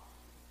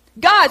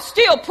 God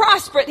still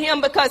prospered him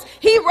because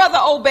he rather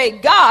obey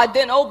God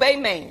than obey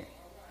man.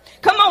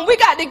 Come on, we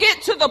got to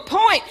get to the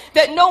point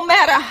that no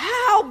matter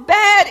how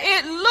bad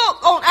it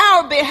look on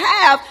our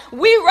behalf,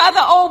 we rather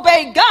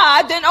obey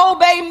God than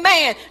obey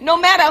man. No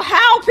matter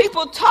how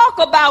people talk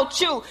about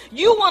you,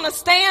 you want to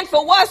stand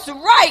for what's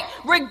right,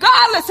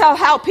 regardless of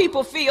how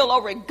people feel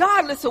or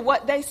regardless of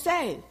what they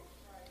say.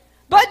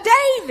 But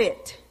David,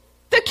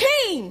 the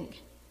king,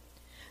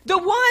 the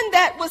one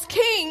that was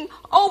king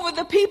over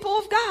the people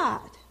of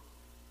God,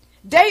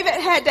 David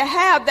had to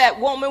have that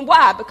woman.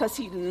 Why? Because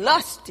he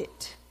lusted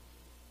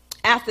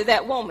after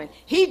that woman.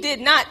 He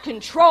did not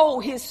control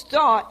his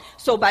thought.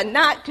 So by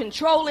not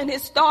controlling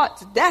his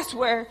thoughts, that's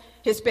where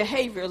his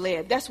behavior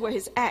led. That's where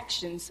his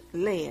actions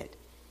led.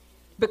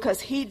 Because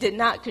he did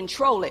not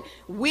control it.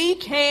 We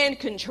can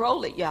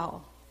control it,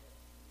 y'all.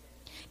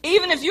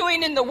 Even if you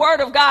ain't in the Word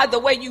of God the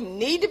way you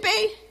need to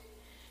be,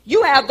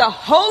 you have the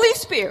Holy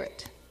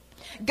Spirit.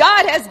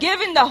 God has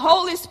given the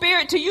Holy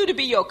Spirit to you to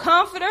be your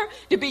comforter,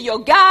 to be your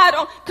guide.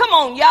 Come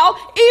on, y'all.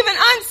 Even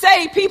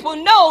unsaved people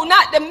know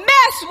not to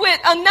mess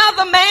with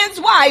another man's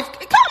wife.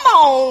 Come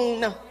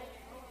on.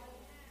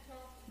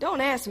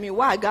 Don't ask me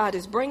why God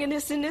is bringing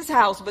this in this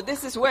house, but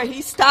this is where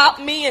he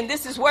stopped me and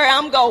this is where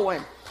I'm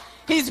going.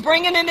 He's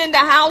bringing it in the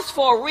house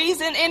for a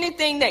reason.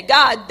 Anything that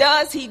God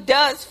does, he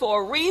does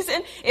for a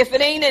reason. If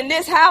it ain't in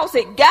this house,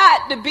 it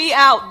got to be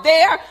out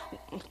there.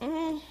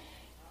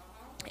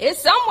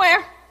 It's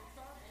somewhere.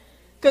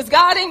 Because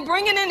God ain't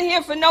bringing in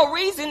here for no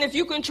reason. If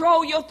you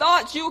control your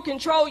thoughts, you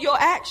control your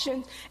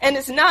actions. And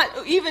it's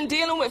not even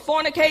dealing with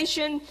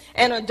fornication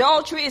and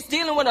adultery. It's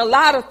dealing with a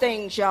lot of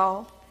things,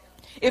 y'all.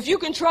 If you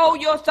control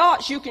your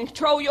thoughts, you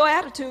control your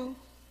attitude.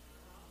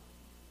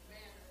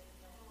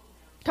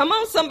 Come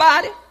on,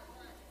 somebody.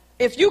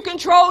 If you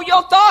control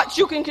your thoughts,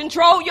 you can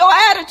control your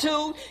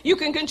attitude. You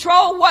can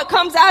control what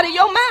comes out of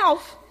your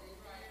mouth.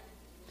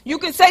 You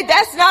can say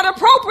that's not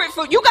appropriate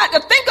for you. You got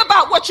to think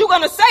about what you're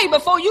going to say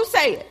before you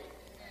say it.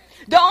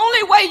 The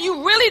only way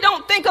you really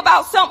don't think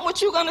about something,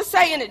 what you're going to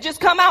say, and it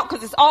just come out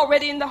because it's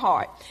already in the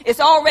heart.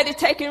 It's already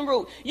taking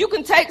root. You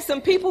can take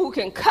some people who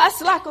can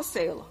cuss like a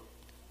sailor.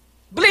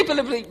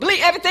 Bleepity bleep,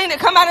 bleep. Everything that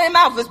come out of their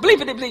mouth is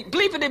bleepity bleep,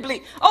 bleepity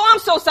bleep. Oh, I'm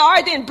so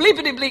sorry. Then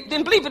bleepity bleep,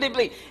 then bleepity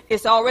bleep.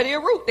 It's already a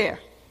root there.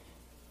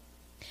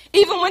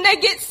 Even when they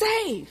get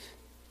saved,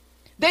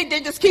 they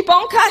just keep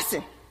on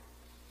cussing.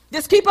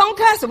 Just keep on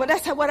cussing. Well,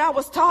 that's what I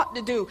was taught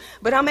to do.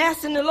 But I'm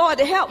asking the Lord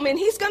to help me, and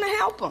he's going to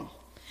help them.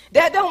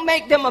 That don't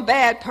make them a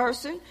bad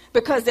person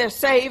because they're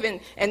saved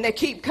and they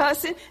keep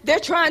cussing. They're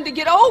trying to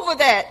get over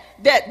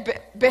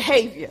that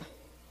behavior.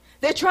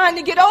 They're trying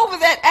to get over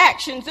that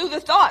action through the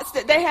thoughts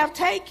that they have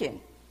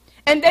taken.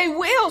 And they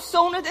will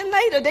sooner than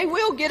later. They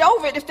will get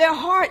over it if their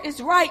heart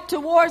is right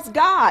towards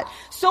God.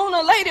 Sooner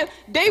or later,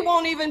 they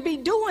won't even be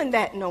doing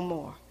that no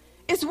more.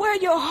 It's where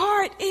your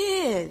heart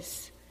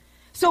is.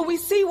 So we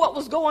see what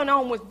was going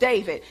on with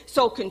David.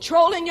 So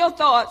controlling your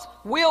thoughts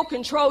will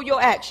control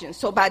your actions.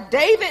 So by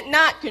David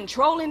not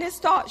controlling his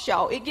thoughts,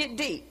 y'all, it get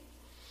deep.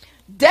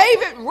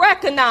 David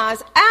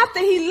recognized after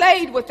he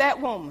laid with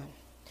that woman,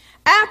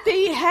 after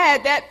he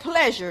had that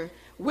pleasure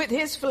with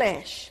his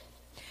flesh,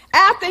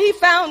 after he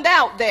found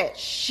out that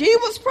she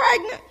was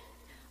pregnant,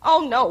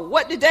 oh no,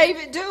 what did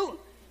David do?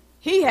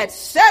 He had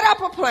set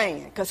up a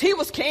plan because he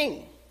was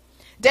king.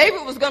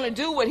 David was going to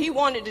do what he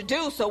wanted to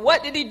do. So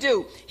what did he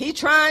do? He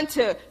trying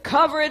to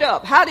cover it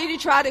up. How did he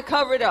try to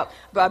cover it up?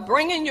 By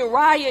bringing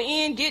Uriah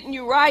in, getting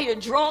Uriah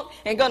drunk,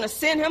 and going to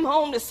send him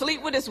home to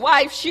sleep with his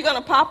wife. She's going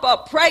to pop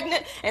up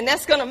pregnant, and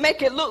that's going to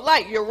make it look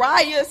like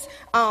Uriah's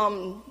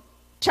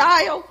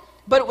child.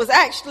 But it was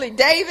actually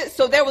David,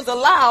 so there was a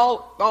lie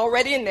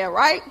already in there,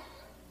 right?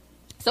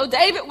 So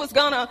David was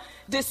going to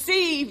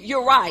deceive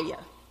Uriah.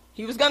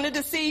 He was going to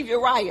deceive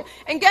Uriah.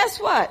 And guess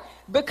what?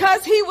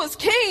 Because he was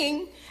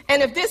king,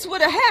 and if this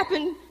would have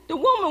happened, the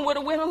woman would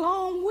have went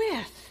along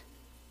with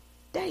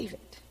David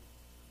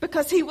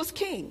because he was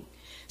king.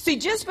 See,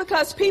 just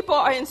because people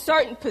are in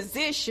certain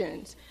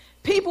positions,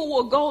 people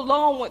will go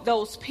along with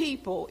those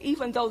people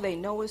even though they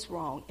know it's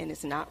wrong and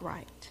it's not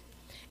right.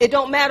 It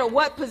don't matter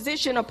what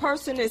position a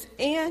person is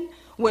in.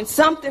 When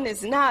something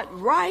is not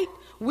right,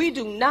 we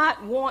do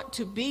not want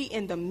to be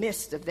in the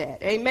midst of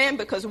that. Amen?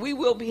 Because we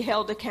will be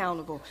held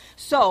accountable.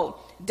 So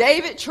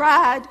David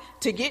tried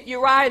to get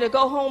Uriah to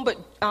go home, but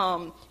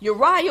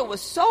Uriah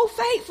was so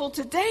faithful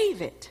to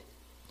David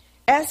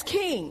as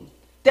king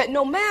that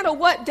no matter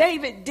what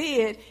David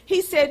did,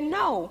 he said,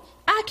 no,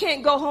 I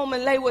can't go home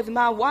and lay with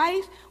my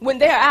wife when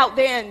they're out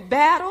there in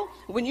battle,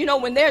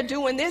 when they're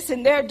doing this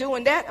and they're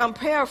doing that. I'm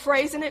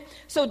paraphrasing it.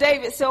 So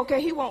David said, okay,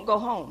 he won't go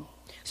home.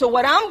 So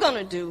what I'm going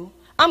to do,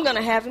 I'm going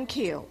to have him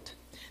killed.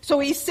 So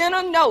he sent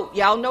a note.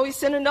 Y'all know he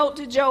sent a note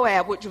to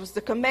Joab, which was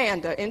the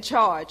commander in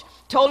charge.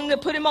 Told him to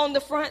put him on the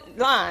front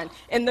line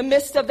in the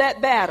midst of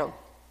that battle.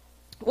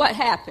 What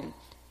happened?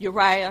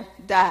 Uriah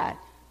died.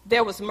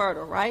 There was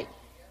murder, right?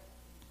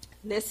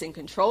 Listen,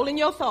 controlling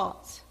your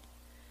thoughts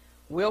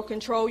will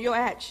control your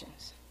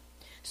actions.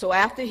 So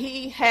after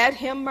he had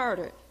him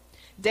murdered,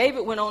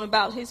 David went on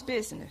about his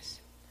business.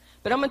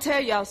 But I'm going to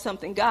tell y'all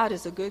something. God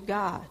is a good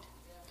God.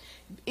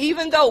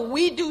 Even though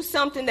we do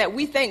something that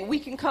we think we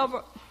can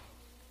cover,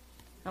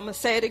 I'm going to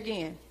say it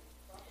again.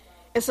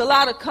 It's a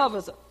lot of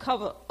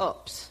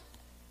cover-ups.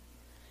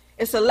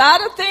 It's a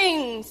lot of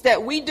things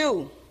that we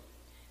do.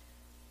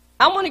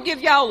 I want to give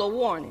y'all a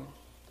warning,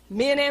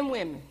 men and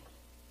women.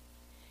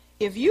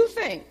 If you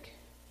think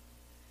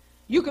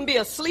you can be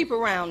a sleep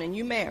around and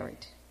you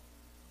married,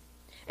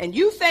 and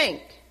you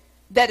think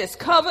that it's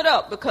covered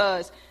up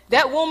because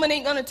that woman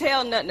ain't going to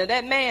tell nothing or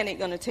that man ain't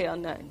going to tell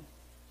nothing,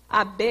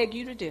 I beg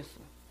you to differ.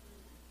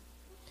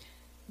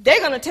 They're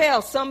going to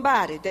tell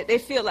somebody that they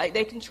feel like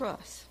they can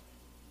trust.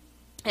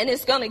 And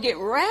it's going to get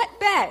right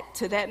back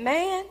to that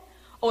man,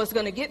 or it's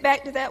going to get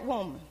back to that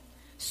woman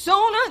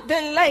sooner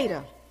than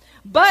later.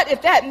 But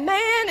if that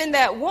man and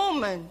that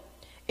woman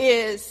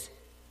is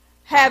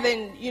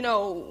having,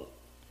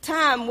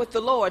 time with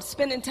the Lord,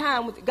 spending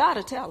time with God,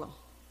 to tell them.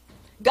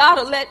 God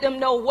will let them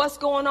know what's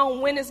going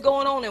on, when it's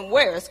going on, and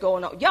where it's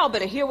going on. Y'all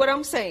better hear what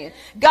I'm saying.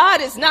 God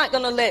is not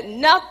going to let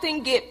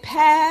nothing get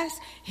past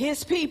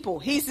his people.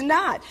 He's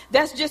not.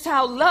 That's just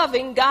how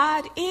loving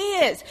God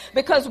is.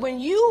 Because when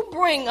you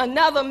bring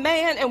another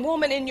man and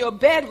woman in your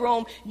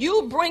bedroom,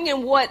 you bring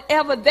in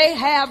whatever they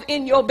have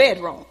in your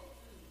bedroom.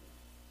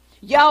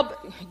 Y'all,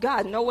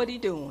 God know what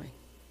he's doing.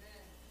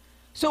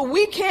 So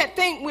we can't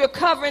think we're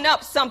covering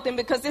up something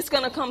because it's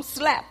going to come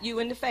slap you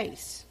in the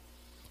face.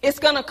 It's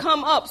going to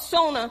come up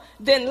sooner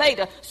than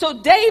later.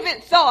 So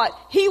David thought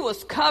he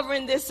was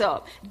covering this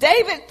up.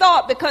 David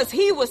thought because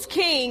he was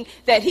king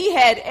that he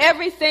had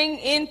everything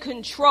in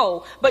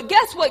control. But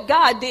guess what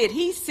God did?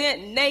 He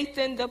sent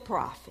Nathan the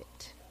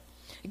prophet.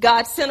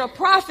 God sent a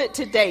prophet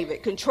to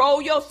David.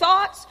 Control your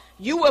thoughts,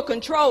 you will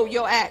control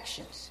your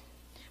actions.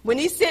 When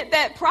he sent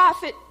that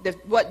prophet,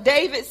 what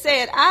David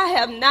said, I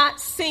have not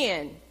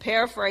sinned,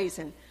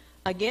 paraphrasing,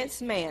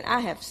 against man.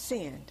 I have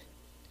sinned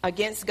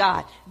against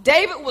God.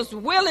 David was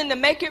willing to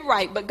make it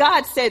right, but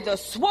God said the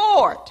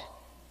sword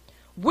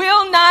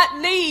will not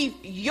leave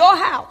your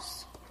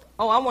house.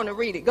 Oh, I want to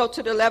read it. Go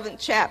to the 11th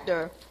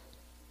chapter,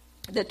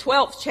 the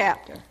 12th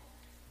chapter,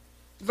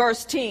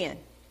 verse 10.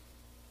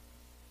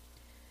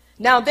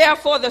 Now,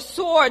 therefore, the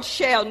sword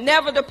shall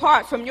never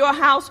depart from your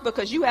house,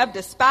 because you have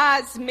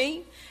despised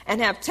me and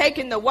have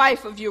taken the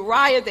wife of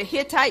Uriah the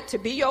Hittite to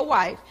be your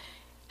wife.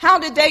 How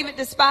did David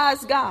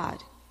despise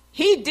God?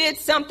 He did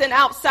something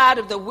outside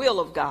of the will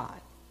of God.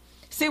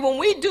 See, when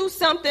we do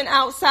something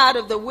outside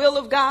of the will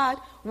of God,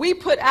 we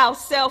put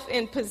ourselves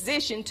in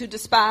position to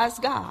despise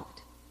God.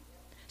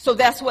 So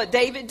that's what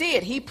David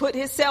did. He put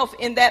himself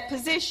in that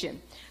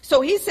position.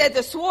 So he said,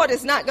 the sword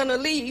is not going to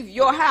leave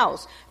your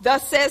house.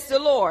 Thus says the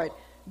Lord,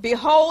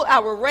 behold, I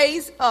will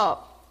raise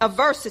up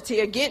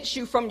adversity against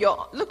you from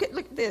your, look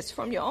at this,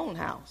 from your own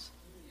house.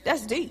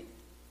 That's deep.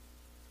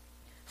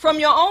 From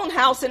your own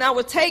house, and I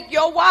will take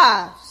your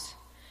wives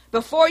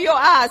before your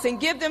eyes and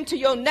give them to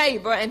your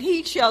neighbor, and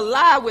he shall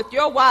lie with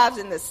your wives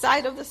in the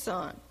sight of the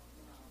sun.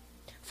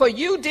 For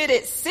you did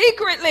it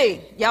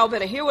secretly. Y'all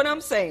better hear what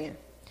I'm saying.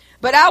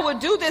 But I will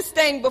do this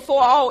thing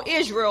before all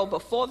Israel,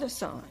 before the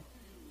sun.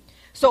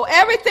 So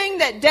everything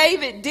that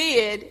David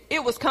did,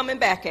 it was coming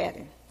back at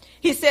him.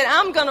 He said,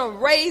 I'm going to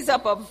raise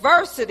up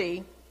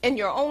adversity in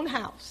your own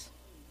house.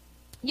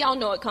 Y'all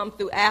know it comes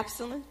through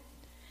Absalom.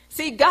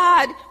 See,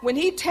 God, when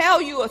he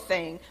tell you a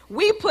thing,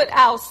 we put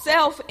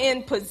ourselves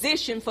in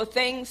position for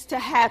things to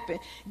happen.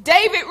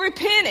 David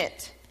repented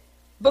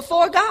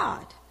before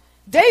God.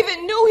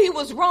 David knew he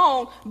was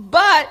wrong,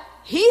 but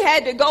he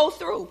had to go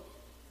through.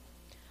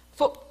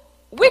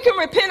 We can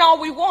repent all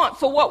we want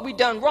for what we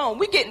done wrong.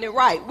 We getting it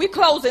right. We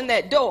closing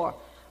that door.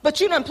 But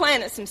you done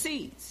planted some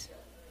seeds.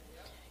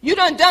 You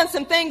done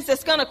some things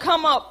that's going to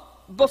come up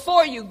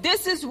before you.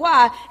 This is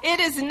why it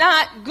is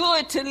not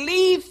good to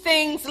leave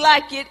things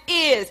like it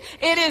is.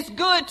 It is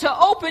good to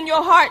open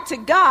your heart to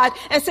God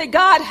and say,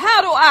 God,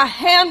 how do I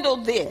handle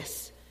this?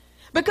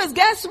 Because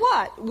guess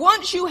what?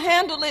 Once you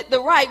handle it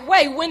the right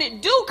way, when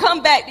it do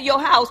come back to your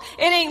house,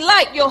 it ain't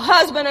like your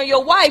husband or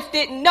your wife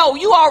didn't know.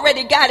 You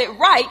already got it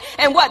right.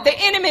 And what the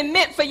enemy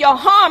meant for your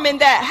harm in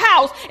that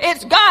house,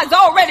 it's God's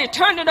already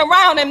turned it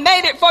around and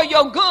made it for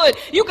your good.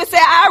 You can say,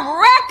 I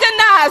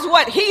recognize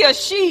what he or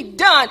she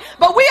done,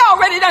 but we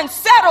already done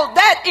settled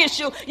that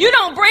issue. You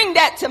don't bring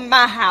that to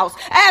my house.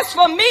 As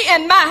for me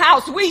and my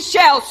house, we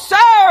shall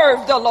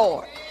serve the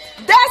Lord.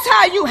 That's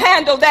how you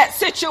handle that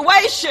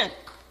situation.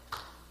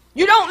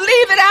 You don't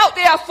leave it out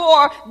there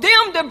for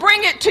them to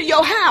bring it to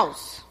your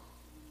house.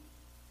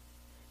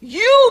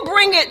 You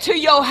bring it to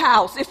your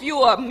house if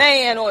you're a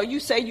man or you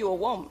say you're a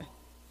woman.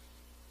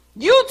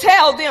 You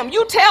tell them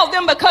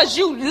because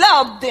you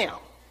love them.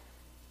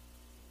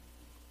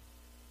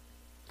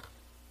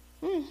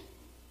 It's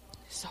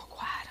so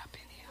quiet up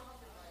in here.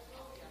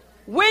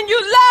 When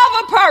you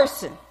love a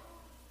person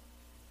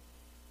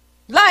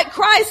like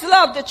Christ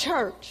loved the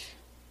church,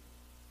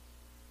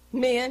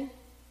 men,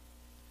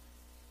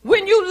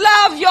 when you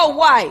love your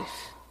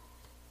wife,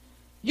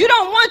 you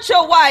don't want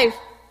your wife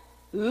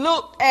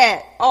looked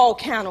at all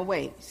kind of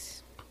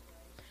ways.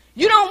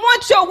 You don't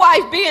want your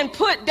wife being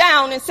put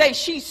down and say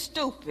she's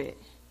stupid.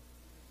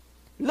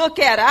 Look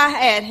at her. I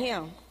had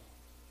him.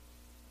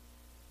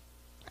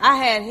 I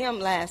had him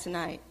last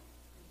night.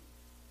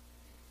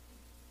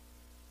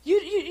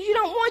 You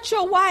don't want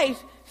your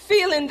wife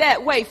feeling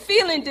that way,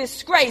 feeling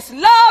disgraced.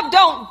 Love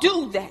don't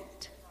do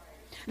that.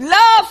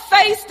 Love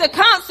face the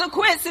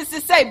consequences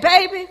to say,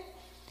 baby,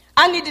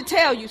 I need to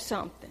tell you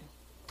something.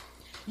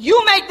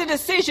 You make the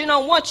decision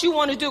on what you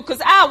want to do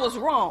because I was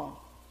wrong.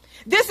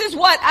 This is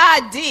what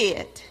I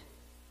did.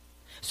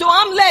 So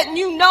I'm letting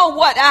you know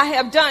what I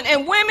have done.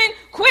 And women,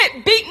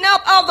 quit beating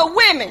up other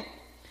women.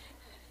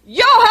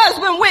 Your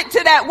husband went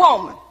to that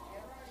woman.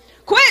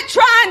 Quit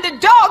trying to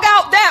dog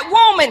out that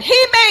woman. He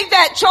made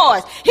that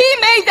choice. He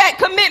made that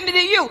commitment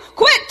to you.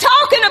 Quit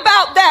talking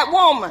about that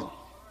woman.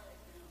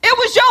 It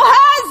was your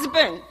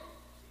husband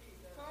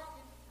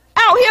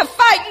out here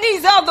fighting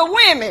these other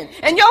women,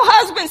 and your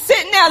husband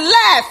sitting there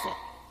laughing.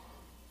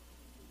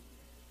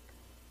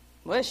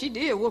 Well, she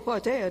did whoop her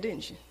tail,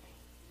 didn't she?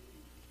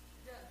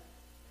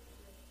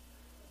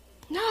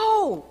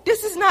 No,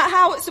 this is not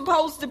how it's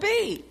supposed to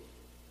be.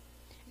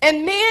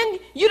 And men,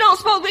 you don't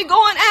supposed to be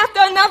going after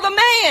another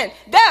man.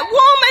 That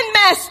woman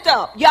messed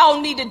up.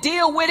 Y'all need to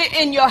deal with it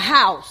in your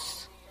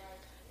house.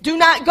 Do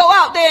not go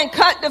out there and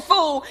cut the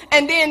fool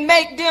and then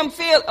make them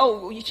feel,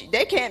 oh,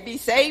 they can't be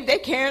saved. They're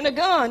carrying a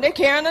gun. They're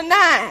carrying a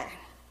 9.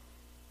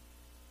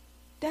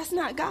 That's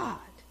not God.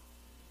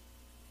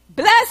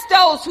 Bless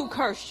those who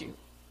curse you.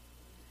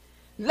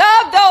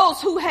 Love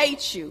those who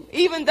hate you,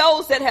 even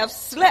those that have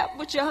slept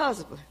with your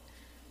husband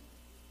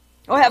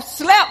or have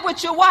slept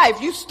with your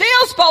wife. You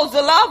still supposed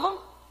to love them.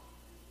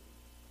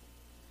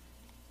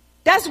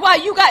 That's why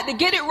you got to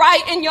get it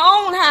right in your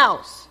own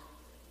house.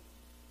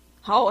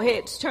 All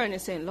heads turning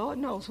saying, Lord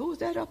knows, who's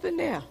that up in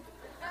there?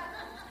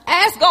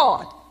 Ask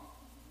God.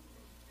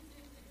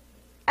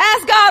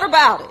 Ask God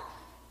about it.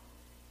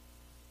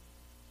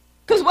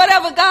 Because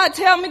whatever God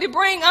tells me to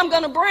bring, I'm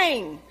going to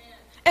bring.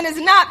 And it's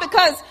not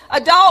because a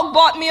dog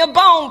bought me a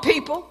bone,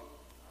 people.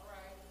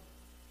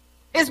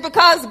 It's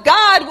because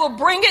God will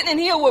bring it and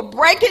he will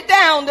break it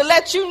down to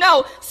let you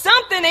know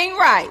something ain't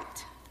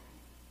right.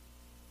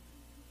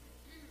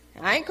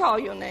 I ain't call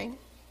your name.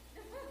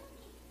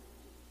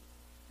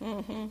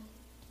 Mm-hmm.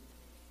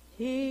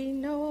 He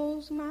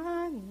knows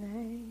my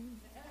name.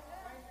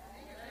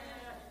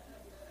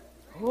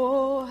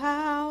 Oh,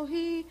 how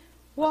he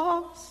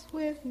walks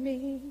with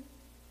me.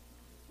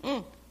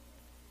 And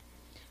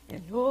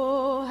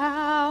oh,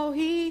 how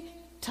he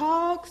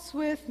talks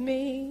with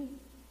me.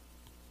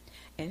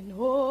 And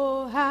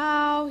oh,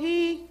 how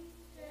he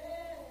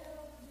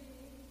tells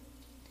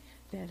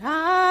me that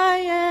I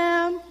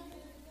am.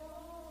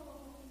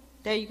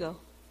 There you go.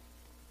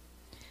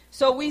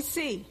 So we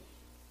see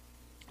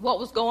what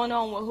was going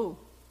on with who?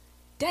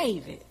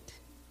 David.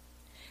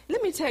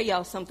 Let me tell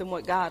y'all something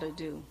what God will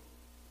do.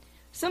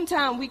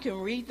 Sometimes we can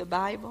read the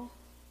Bible,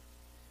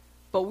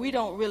 but we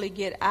don't really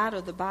get out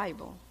of the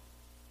Bible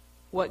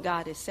what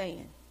God is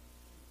saying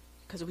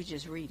because we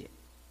just read it.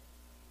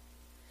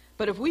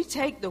 But if we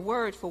take the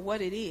word for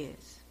what it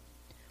is,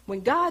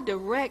 when God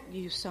direct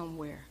you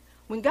somewhere,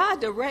 when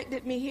God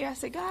directed me here, I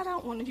said, God, I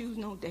don't want to use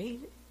no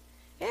David.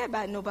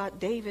 Everybody know about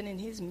David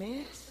and his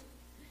mess.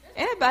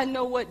 Everybody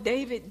know what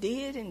David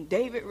did and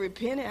David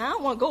repented. I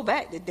don't want to go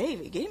back to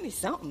David. Give me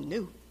something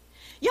new.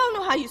 Y'all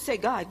know how you say,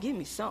 God, give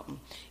me something.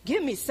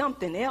 Give me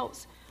something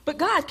else. But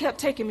God kept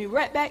taking me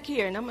right back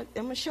here, and I'm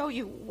going to show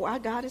you why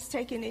God is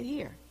taking it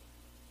here.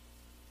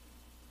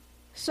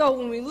 So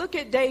when we look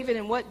at David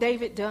and what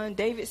David done,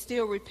 David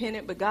still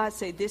repented, but God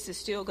said this is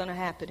still going to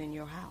happen in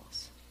your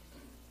house.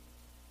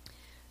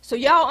 So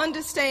y'all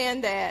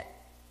understand that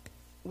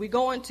we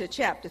go into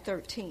chapter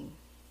 13.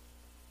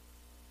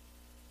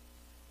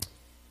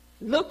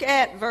 Look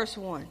at verse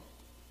 1.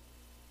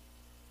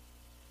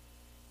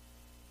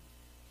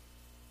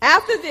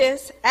 After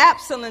this,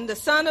 Absalom, the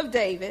son of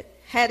David,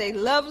 had a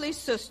lovely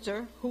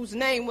sister whose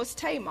name was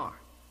Tamar.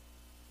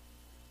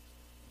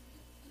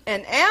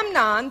 And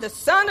Amnon, the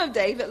son of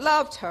David,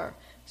 loved her.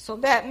 So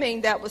that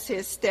means that was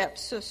his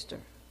stepsister,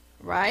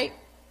 right?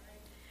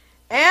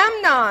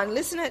 Amnon,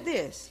 listen at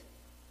this,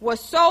 was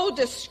so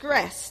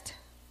distressed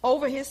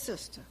over his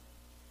sister,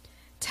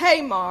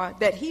 Tamar,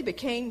 that he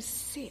became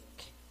sick,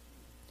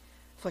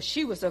 for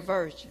she was a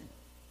virgin.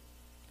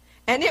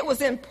 And it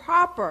was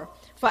improper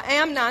for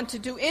Amnon to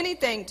do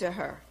anything to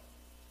her.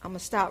 I'm going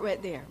to stop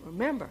right there.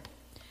 Remember,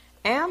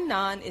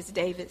 Amnon is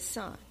David's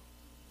son.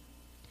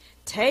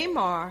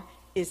 Tamar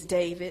is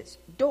David's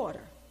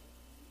daughter.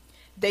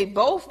 They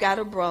both got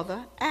a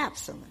brother,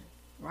 Absalom,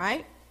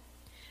 right?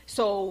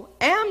 So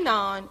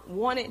Amnon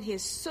wanted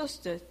his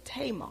sister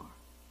Tamar.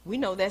 We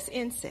know that's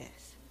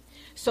incest.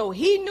 So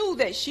he knew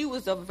that she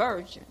was a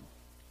virgin.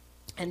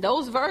 And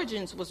those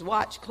virgins was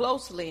watched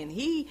closely, and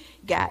he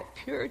got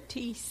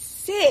pretty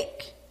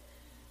sick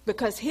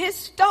because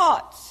his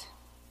thoughts,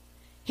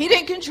 he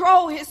didn't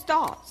control his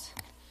thoughts.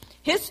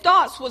 His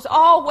thoughts was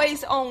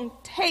always on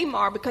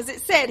Tamar because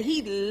it said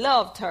he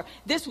loved her.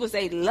 This was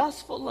a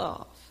lustful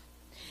love.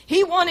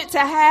 He wanted to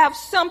have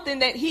something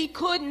that he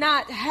could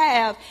not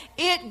have.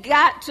 It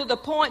got to the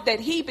point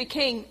that he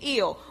became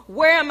ill.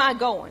 Where am I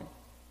going?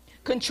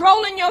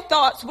 Controlling your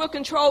thoughts will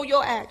control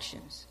your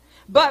actions.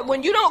 But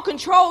when you don't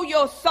control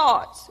your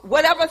thoughts,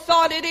 whatever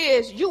thought it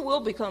is, you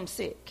will become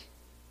sick.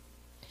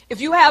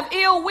 If you have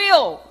ill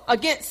will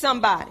against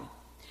somebody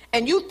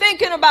and you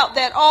thinking about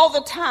that all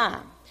the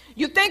time,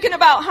 you're thinking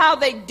about how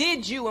they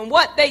did you and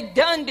what they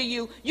done to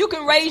you, you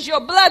can raise your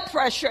blood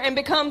pressure and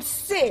become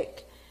sick.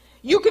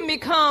 You can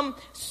become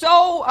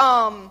so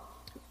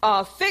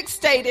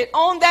fixated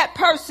on that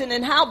person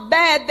and how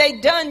bad they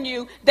done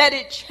you that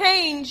it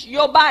changed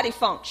your body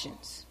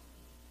functions.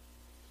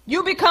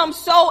 You become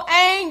so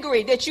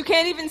angry that you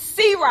can't even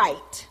see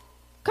right.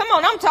 Come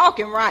on, I'm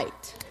talking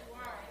right.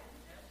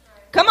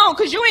 Come on,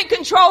 because you ain't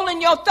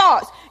controlling your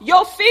thoughts.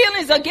 Your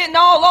feelings are getting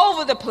all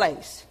over the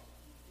place.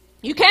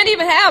 You can't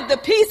even have the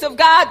peace of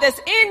God that's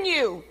in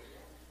you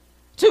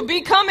to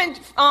be coming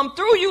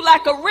through you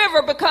like a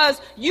river,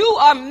 because you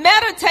are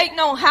meditating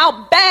on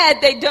how bad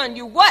they done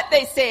you, what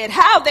they said,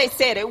 how they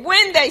said it,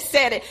 when they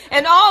said it,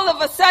 and all of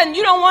a sudden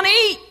you don't want to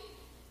eat.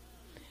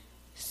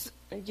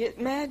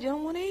 Get mad, you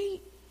don't want to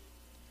eat.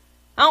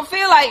 I don't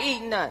feel like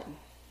eating nothing.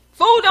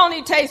 Food don't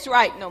even taste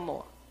right no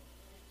more.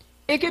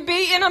 It could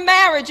be in a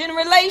marriage, in a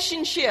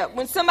relationship,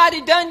 when somebody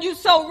done you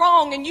so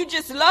wrong and you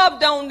just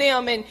loved on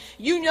them and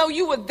you know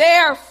you were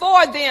there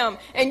for them,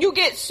 and you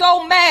get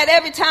so mad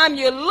every time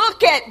you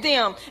look at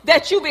them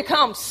that you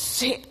become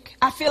sick.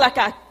 I feel like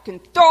I can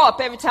throw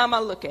up every time I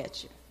look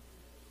at you.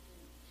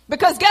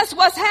 Because guess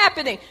what's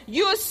happening?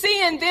 You're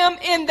seeing them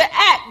in the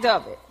act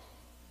of it.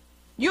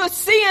 You're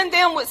seeing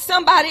them with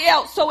somebody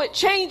else, so it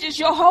changes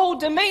your whole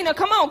demeanor.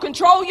 Come on,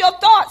 control your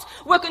thoughts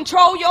will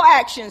control your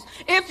actions.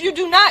 If you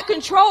do not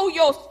control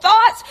your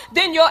thoughts,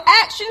 then your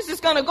actions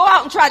is going to go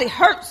out and try to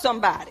hurt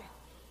somebody.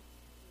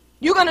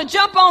 You're going to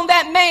jump on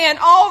that man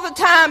all the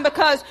time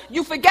because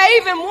you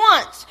forgave him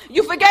once,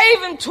 you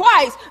forgave him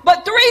twice,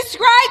 but 3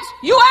 strikes,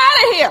 you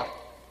out of here.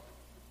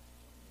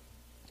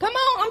 Come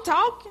on, I'm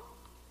talking.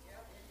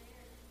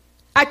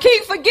 I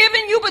keep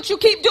forgiving you, but you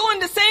keep doing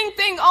the same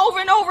thing over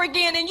and over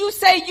again, and you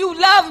say you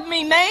love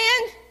me,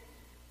 man.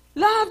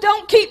 Love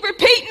don't keep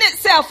repeating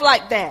itself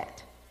like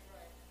that.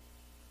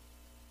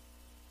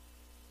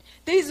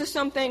 These are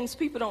some things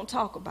people don't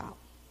talk about.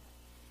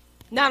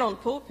 Not on the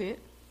pulpit.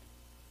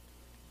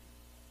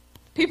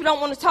 People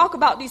don't want to talk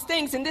about these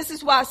things, and this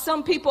is why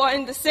some people are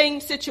in the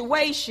same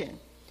situation,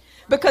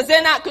 because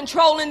they're not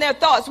controlling their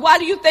thoughts. Why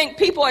do you think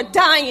people are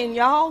dying,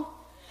 y'all?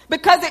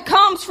 Because it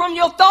comes from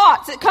your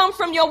thoughts. It comes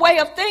from your way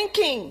of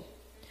thinking.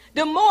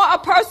 The more a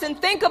person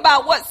think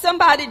about what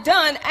somebody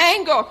done,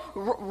 anger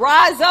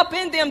rise up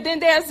in them,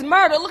 then there's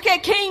murder. Look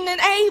at Cain and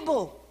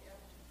Abel.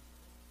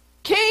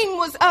 Cain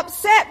was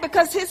upset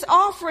because his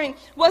offering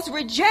was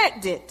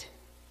rejected.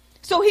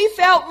 So he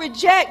felt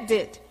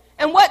rejected.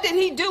 And what did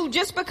he do?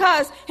 Just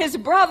because his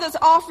brother's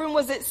offering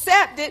was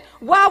accepted,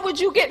 why would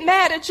you get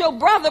mad at your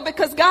brother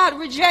because God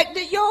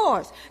rejected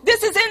yours?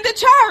 This is in the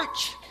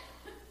church.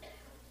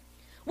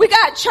 We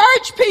got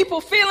church people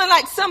feeling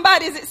like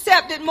somebody's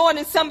accepted more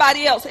than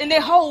somebody else, and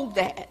they hold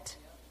that.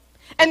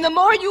 And the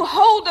more you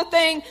hold a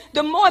thing,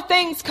 the more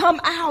things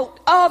come out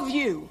of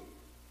you.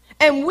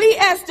 And we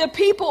as the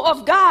people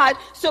of God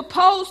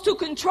supposed to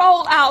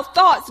control our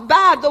thoughts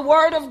by the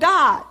word of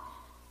God.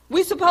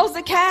 We're supposed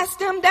to cast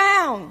them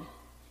down.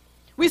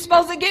 We're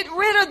supposed to get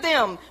rid of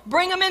them,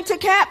 bring them into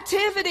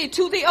captivity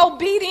to the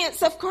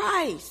obedience of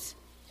Christ.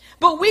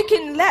 But we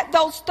can let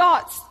those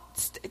thoughts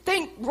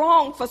think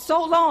wrong for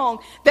so long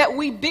that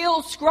we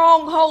build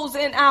strongholds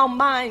in our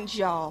minds,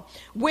 y'all.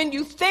 When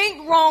you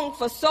think wrong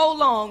for so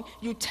long,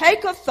 you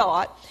take a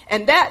thought,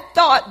 and that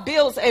thought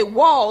builds a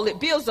wall.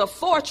 It builds a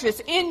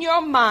fortress in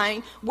your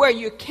mind where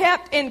you're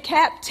kept in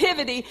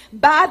captivity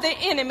by the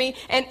enemy.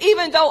 And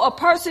even though a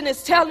person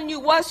is telling you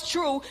what's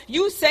true,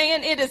 you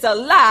saying it is a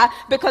lie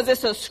because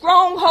it's a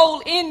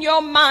stronghold in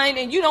your mind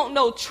and you don't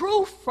know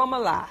truth from a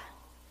lie.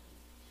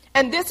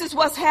 And this is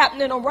what's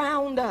happening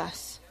around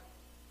us.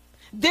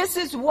 This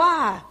is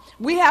why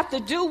we have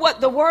to do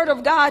what the word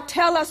of God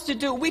tells us to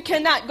do. We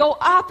cannot go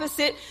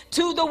opposite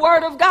to the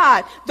word of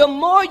God. The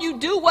more you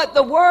do what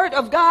the word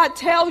of God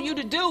tells you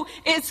to do,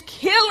 it's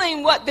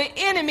killing what the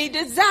enemy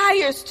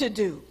desires to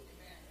do.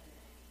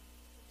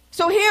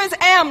 So here's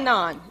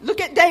Amnon. Look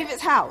at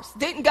David's house.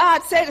 Didn't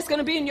God say it's going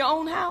to be in your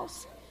own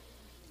house?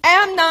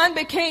 Amnon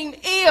became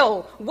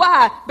ill.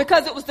 Why?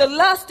 Because it was the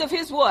lust of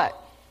his what?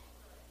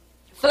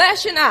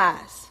 Flesh and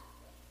eyes.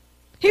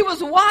 He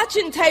was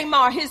watching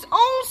Tamar, his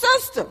own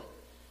sister.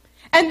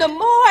 And the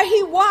more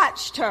he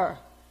watched her,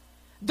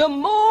 the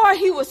more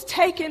he was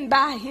taken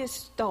by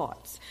his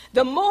thoughts.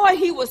 The more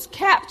he was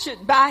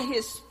captured by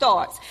his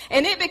thoughts.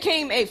 And it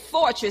became a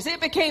fortress. It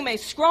became a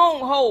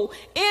stronghold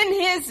in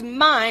his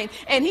mind.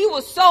 And he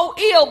was so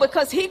ill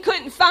because he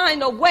couldn't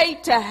find a way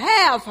to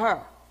have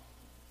her.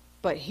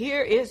 But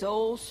here is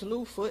old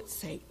Slewfoot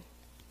Satan.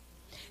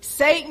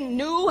 Satan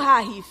knew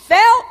how he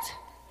felt.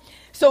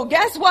 So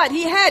guess what?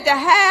 He had to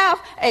have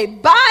a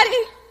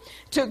body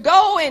to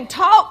go and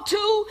talk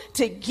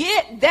to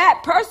get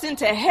that person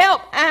to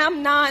help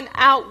Amnon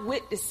out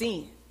with the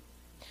sin.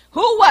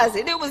 Who was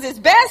it? It was his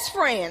best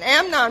friend,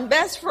 Amnon's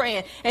best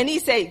friend. And he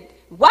said,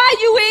 why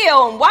you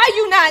ill and why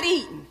you not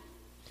eating?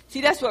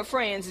 See, that's what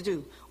friends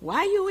do.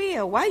 Why you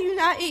ill? Why you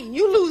not eating?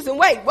 You losing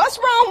weight. What's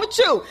wrong with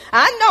you?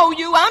 I know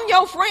you. I'm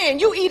your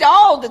friend. You eat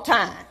all the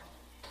time.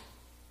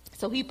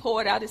 So he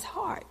poured out his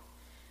heart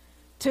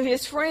to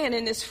his friend.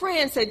 And his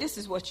friend said, this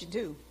is what you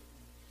do.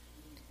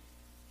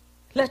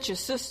 Let your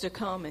sister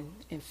come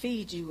and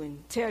feed you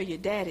and tell your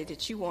daddy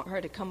that you want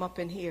her to come up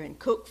in here and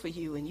cook for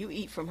you and you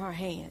eat from her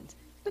hands.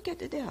 Look at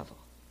the devil.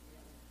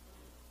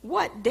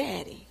 What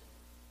daddy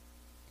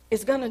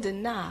is going to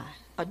deny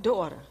a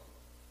daughter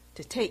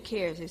to take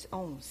care of his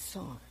own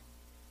son?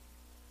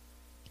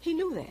 He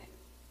knew that.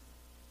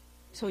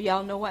 So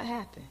y'all know what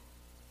happened.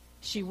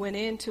 She went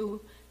in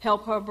to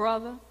help her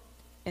brother,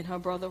 and her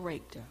brother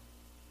raped her.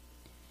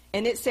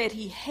 And it said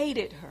he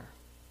hated her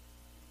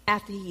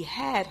after he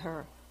had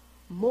her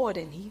more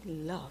than he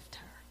loved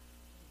her.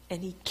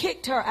 And he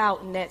kicked her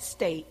out in that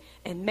state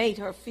and made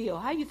her feel,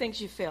 how you think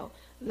she felt?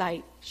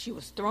 Like she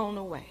was thrown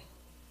away.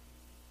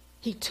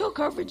 He took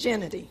her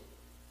virginity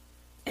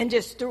and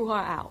just threw her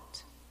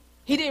out.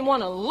 He didn't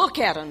want to look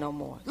at her no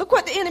more. Look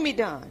what the enemy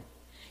done.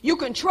 You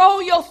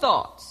control your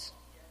thoughts.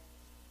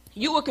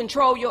 You will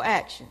control your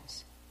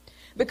actions.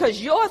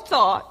 Because your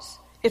thoughts,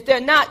 if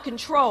they're not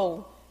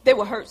controlled, they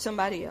will hurt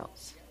somebody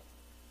else.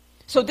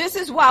 So this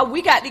is why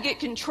we got to get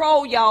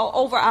control, y'all,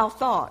 over our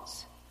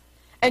thoughts.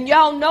 And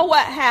y'all know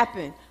what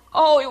happened.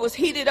 Oh, it was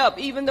heated up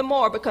even the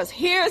more because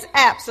here's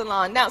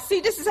Absalom. Now,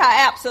 see, this is how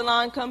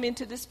Absalom come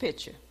into this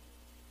picture.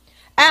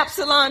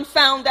 Absalom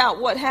found out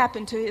what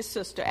happened to his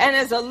sister. And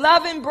as a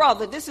loving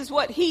brother, this is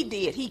what he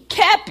did. He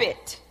kept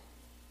it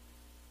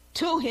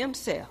to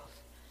himself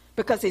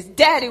because his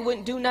daddy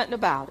wouldn't do nothing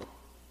about it.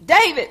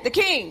 David, the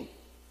king,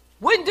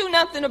 wouldn't do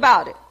nothing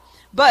about it.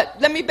 But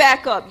let me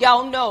back up.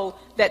 Y'all know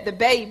that the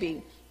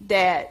baby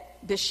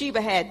that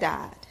Bathsheba had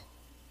died.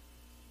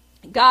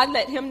 God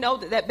let him know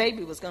that that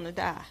baby was going to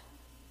die.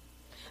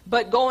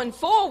 But going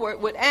forward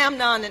with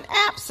Amnon and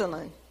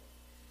Absalom,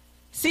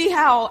 see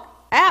how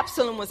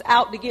Absalom was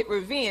out to get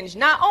revenge,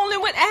 not only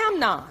with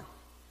Amnon,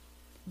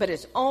 but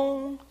his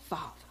own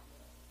father.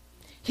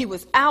 He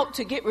was out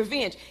to get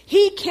revenge.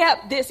 He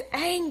kept this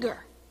anger.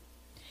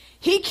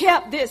 He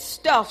kept this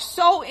stuff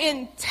so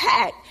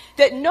intact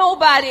that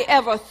nobody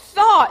ever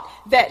thought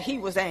that he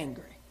was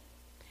angry.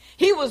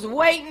 He was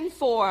waiting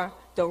for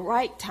the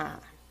right time.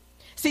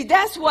 See,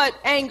 that's what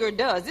anger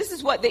does. This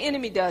is what the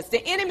enemy does.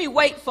 The enemy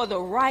waits for the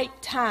right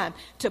time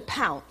to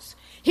pounce.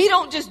 He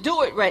don't just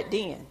do it right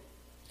then.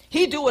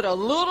 He do it a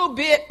little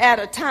bit at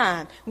a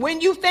time.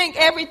 When you think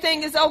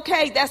everything is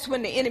okay, that's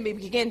when the enemy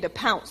begin to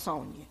pounce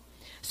on you.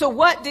 So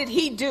what did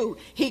he do?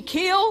 He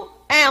killed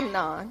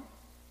Amnon.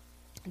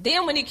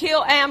 Then when he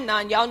killed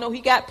Amnon, y'all know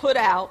he got put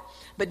out.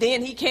 But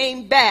then he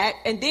came back,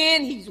 and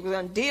then he's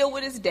going to deal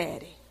with his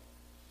daddy.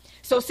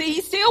 So see,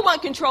 he still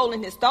wasn't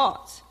controlling his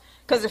thoughts.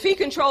 Because if he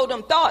controlled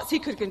them thoughts, he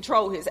could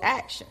control his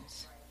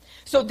actions.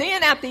 So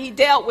then after he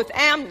dealt with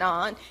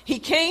Amnon, he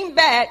came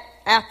back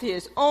after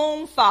his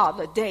own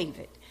father,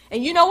 David.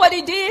 And you know what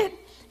he did?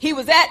 He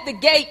was at the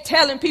gate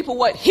telling people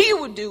what he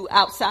would do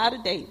outside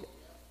of David.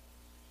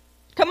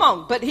 Come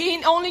on, but he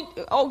ain't only,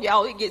 oh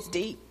y'all, it gets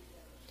deep.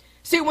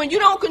 See, when you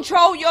don't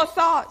control your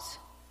thoughts,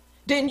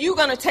 then you're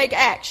going to take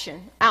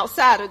action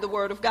outside of the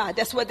word of God.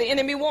 That's what the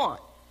enemy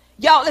wants.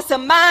 Y'all, it's a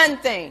mind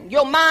thing.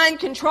 Your mind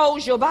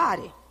controls your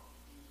body.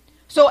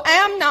 So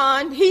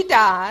Amnon, he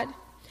died.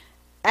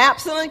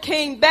 Absalom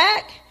came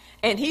back,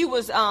 and he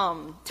was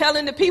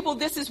telling the people,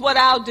 this is what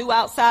I'll do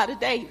outside of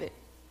David.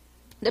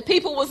 The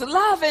people was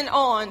loving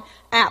on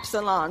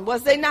Absalom,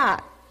 was they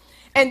not?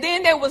 And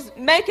then there was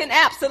making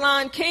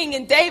Absalom king,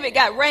 and David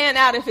got ran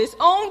out of his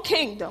own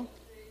kingdom.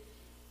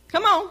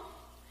 Come on.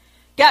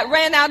 Got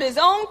ran out of his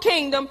own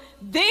kingdom.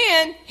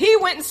 Then he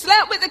went and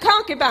slept with the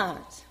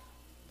concubines.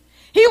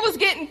 He was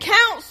getting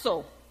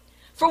counsel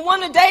from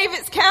one of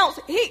David's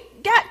counsel. He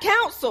got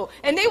counsel,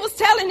 and they was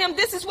telling him,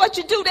 this is what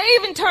you do. They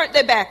even turned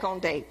their back on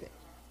David.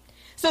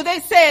 So they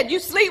said, you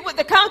sleep with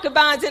the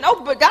concubines, and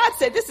but God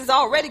said this is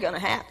already going to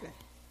happen.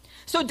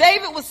 So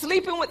David was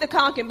sleeping with the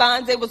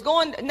concubines. They was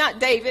going, not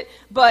David,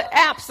 but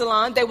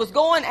Absalom. They was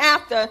going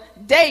after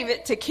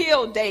David to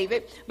kill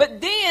David.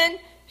 But then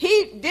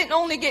he didn't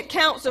only get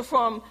counsel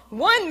from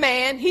one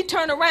man. He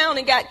turned around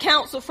and got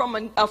counsel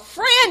from a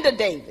friend of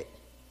David.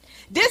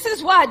 This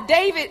is why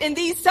David in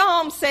these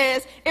Psalms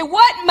says, it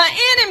wasn't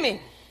my enemy.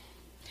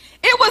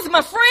 It was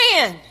my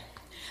friend.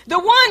 The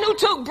one who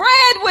took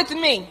bread with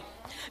me.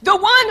 The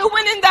one who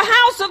went in the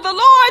house of the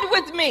Lord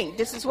with me.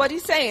 This is what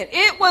he's saying.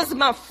 It was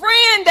my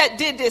friend that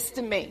did this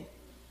to me.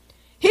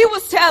 He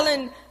was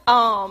telling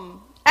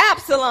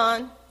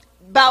Absalom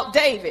about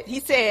David. He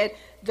said,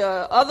 the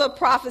other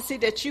prophecy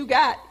that you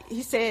got,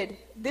 he said,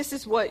 this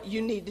is what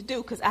you need to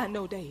do because I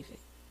know David.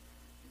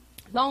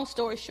 Long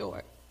story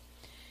short,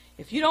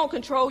 if you don't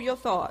control your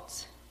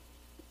thoughts,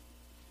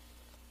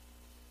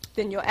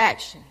 then your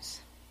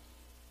actions,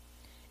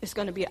 it's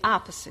going to be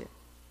opposite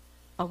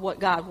of what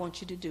God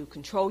wants you to do.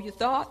 Control your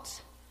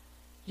thoughts.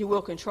 You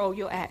will control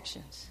your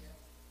actions.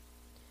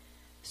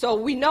 So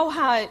we know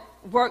how it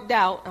worked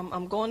out.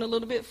 I'm going a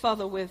little bit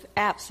further with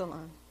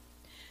Absalom.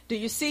 Do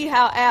you see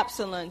how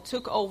Absalom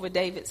took over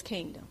David's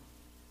kingdom?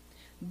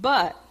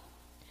 But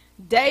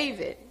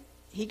David,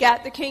 he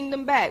got the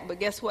kingdom back, but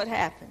guess what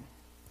happened?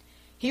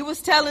 He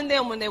was telling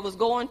them when they was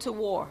going to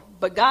war,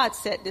 but God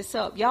set this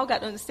up. Y'all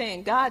got to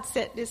understand, God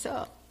set this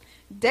up.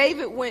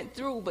 David went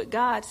through, but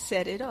God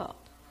set it up.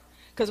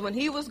 Because when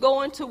he was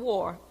going to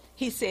war,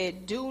 he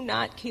said, do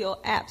not kill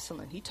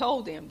Absalom. He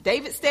told them.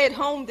 David stayed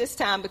home this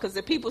time because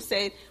the people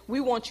said, we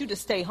want you to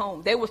stay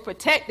home. They were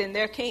protecting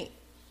their king.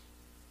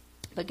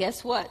 But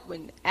guess what?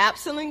 When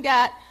Absalom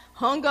got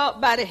hung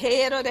up by the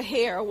head or the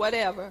hair or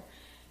whatever,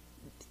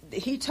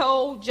 he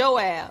told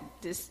Joab,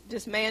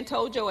 this man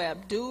told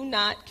Joab, do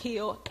not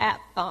kill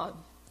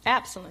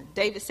Absalom.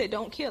 David said,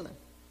 don't kill him.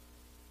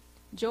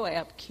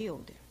 Joab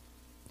killed him.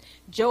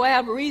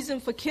 Joab's reason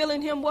for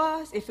killing him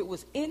was, if it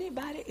was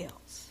anybody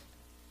else,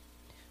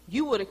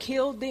 you would have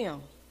killed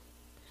them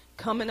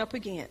coming up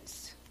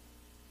against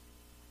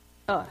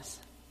us.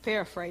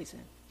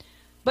 Paraphrasing.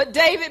 But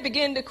David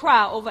began to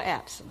cry over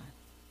Absalom.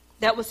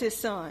 That was his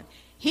son.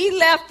 He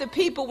left the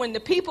people when the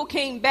people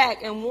came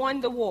back and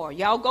won the war.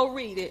 Y'all go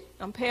read it.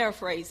 I'm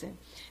paraphrasing.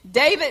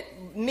 David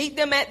meet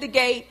them at the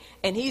gate,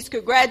 and he's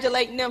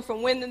congratulating them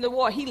for winning the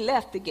war. He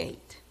left the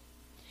gate.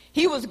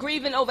 He was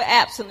grieving over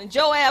Absalom.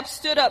 Joab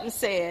stood up and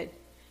said,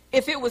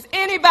 if it was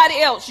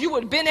anybody else, you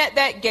would have been at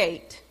that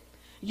gate.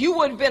 You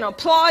would have been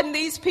applauding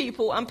these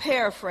people. I'm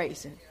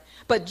paraphrasing.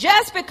 But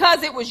just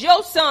because it was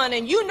your son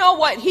and you know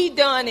what he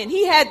done and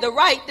he had the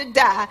right to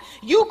die,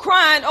 you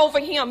crying over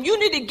him. You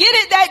need to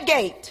get at that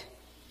gate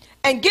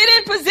and get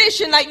in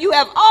position like you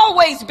have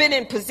always been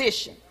in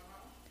position.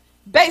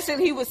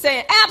 Basically, he was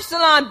saying,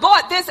 Absalom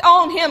bought this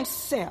on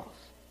himself.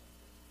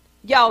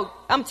 Y'all,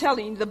 I'm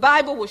telling you, the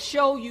Bible will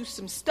show you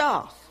some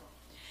stuff.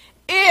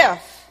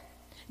 If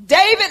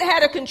David had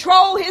to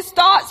control his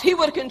thoughts, he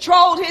would have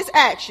controlled his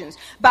actions.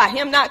 By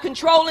him not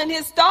controlling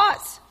his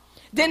thoughts,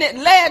 then it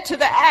led to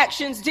the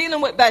actions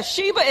dealing with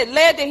Bathsheba. It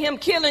led to him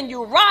killing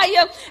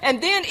Uriah.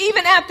 And then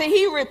even after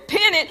he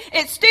repented,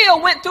 it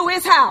still went through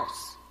his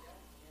house.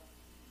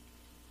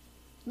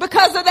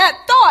 Because of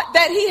that thought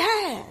that he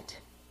had.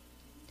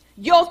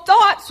 Your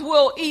thoughts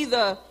will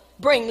either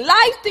bring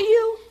life to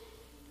you,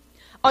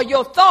 or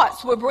your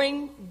thoughts will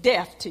bring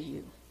death to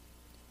you.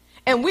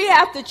 And we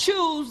have to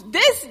choose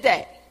this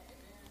day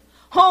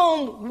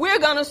whom we're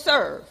going to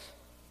serve.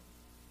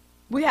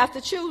 We have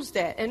to choose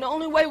that. And the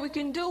only way we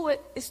can do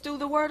it is through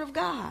the Word of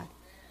God.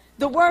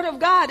 The Word of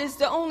God is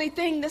the only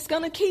thing that's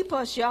going to keep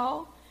us,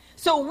 y'all.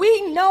 So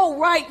we know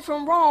right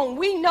from wrong.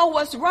 We know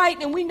what's right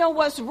and we know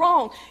what's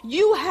wrong.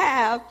 You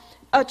have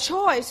a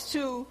choice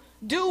to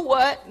do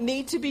what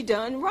needs to be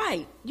done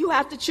right. You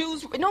have to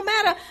choose, no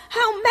matter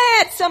how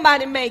mad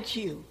somebody makes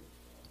you.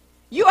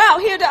 You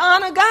out here to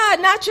honor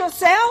God, not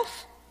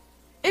yourself.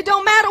 It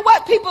don't matter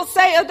what people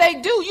say or they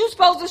do. You're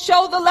supposed to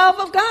show the love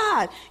of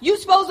God. You're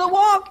supposed to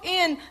walk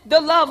in the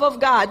love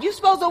of God. You're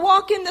supposed to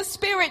walk in the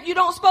Spirit. You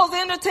don't supposed to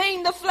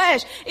entertain the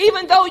flesh.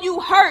 Even though you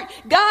hurt,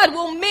 God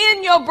will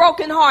mend your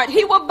broken heart.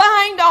 He will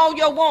bind all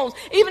your wounds.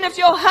 Even if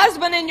your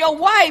husband and your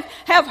wife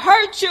have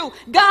hurt you,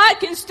 God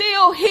can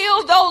still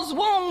heal those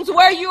wounds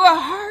where you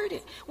are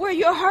hurting, where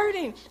you're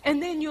hurting.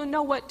 And then you'll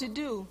know what to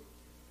do.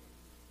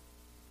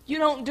 You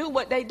don't do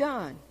what they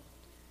done.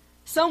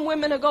 Some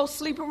women will go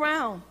sleep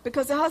around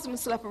because the husband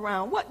slept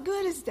around. What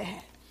good is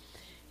that?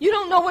 You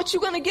don't know what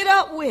you're going to get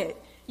up with.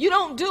 You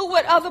don't do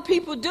what other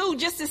people do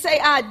just to say,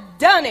 I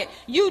done it.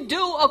 You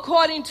do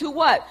according to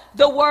what?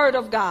 The Word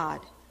of God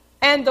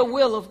and the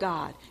will of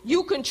God.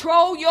 You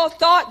control your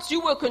thoughts. You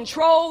will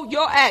control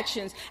your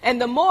actions.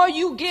 And the more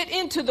you get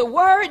into the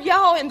Word,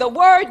 y'all, and the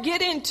Word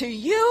get into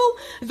you,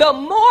 the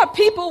more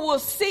people will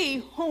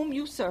see whom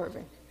you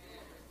serving.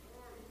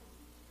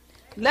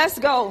 Let's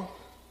go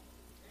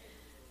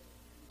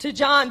to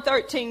John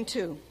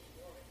 13:2.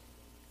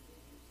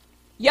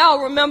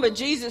 Y'all remember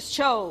Jesus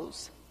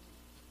chose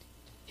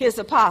his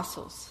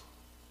apostles.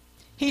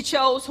 He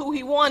chose who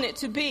he wanted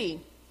to be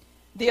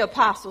the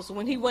apostles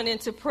when he went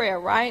into prayer,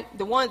 right?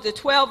 The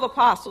 12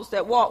 apostles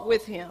that walked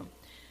with him.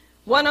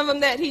 One of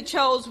them that he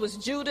chose was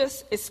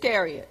Judas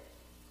Iscariot.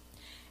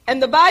 And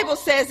the Bible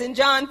says in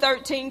John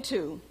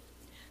 13:2,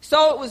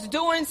 so it was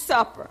during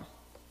supper.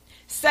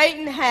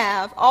 Satan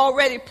have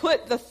already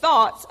put the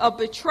thoughts of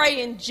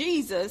betraying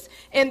Jesus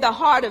in the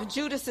heart of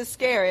Judas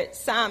Iscariot,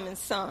 Simon's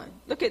son.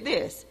 Look at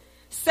this.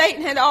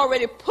 Satan had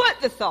already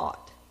put the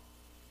thought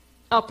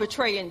of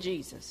betraying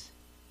Jesus.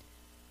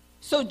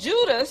 So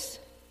Judas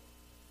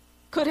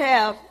could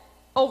have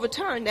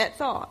overturned that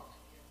thought.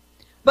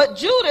 But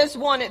Judas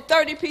wanted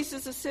 30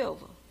 pieces of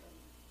silver.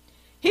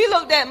 He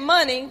looked at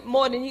money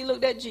more than he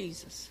looked at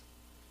Jesus.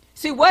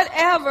 See,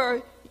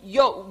 whomever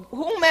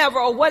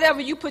or whatever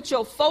you put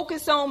your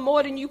focus on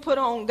more than you put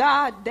on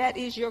God, that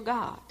is your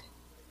God.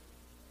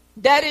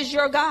 That is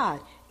your God.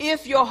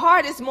 if your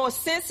heart is more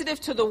sensitive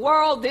to the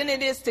world than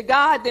it is to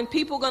God, then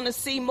people are going to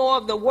see more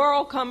of the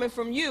world coming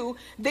from you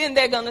than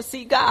they're going to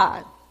see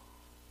God.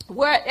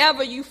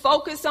 Wherever you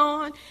focus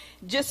on,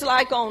 just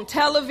like on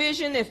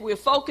television, if we're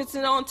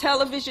focusing on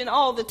television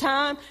all the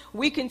time,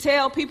 we can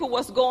tell people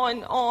what's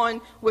going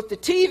on with the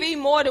TV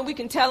more than we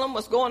can tell them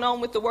what's going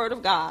on with the Word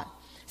of God.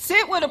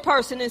 Sit with a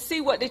person and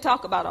see what they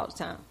talk about all the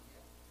time.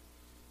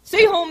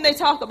 See whom they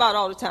talk about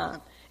all the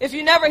time. If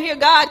you never hear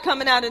God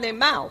coming out of their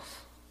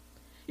mouth,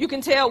 you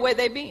can tell where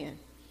they've been.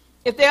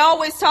 If they're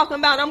always talking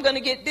about, I'm going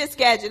to get this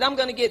gadget, I'm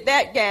going to get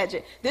that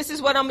gadget, this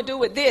is what I'm going to do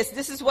with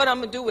this is what I'm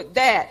going to do with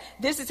that,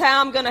 this is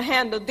how I'm going to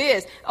handle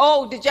this.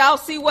 Oh, did y'all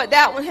see what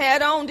that one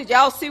had on? Did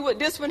y'all see what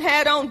this one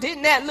had on?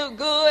 Didn't that look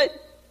good?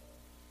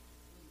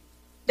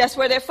 That's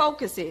where their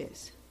focus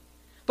is.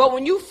 But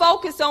when you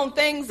focus on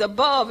things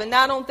above and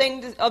not on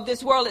things of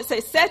this world, it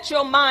says set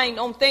your mind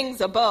on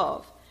things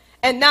above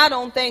and not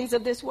on things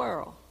of this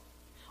world.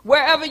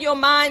 Wherever your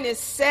mind is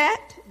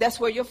set,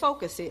 that's where your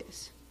focus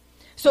is.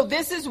 So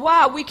this is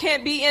why we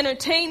can't be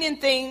entertaining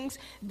things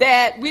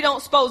that we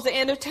don't supposed to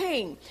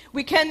entertain.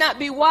 We cannot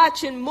be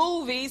watching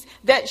movies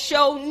that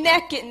show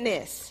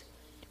nakedness.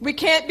 We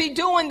can't be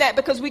doing that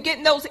because we're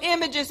getting those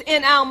images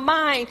in our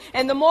mind.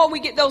 And the more we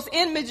get those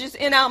images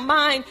in our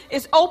mind,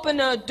 it's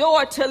opening a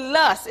door to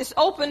lust. It's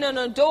opening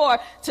a door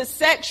to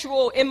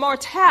sexual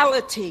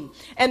immortality.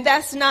 And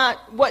that's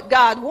not what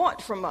God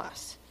wants from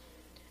us.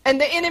 And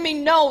the enemy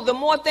knows the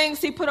more things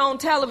he put on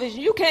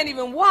television, you can't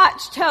even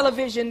watch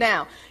television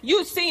now.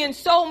 You're seeing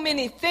so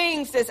many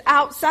things that's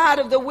outside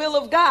of the will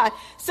of God.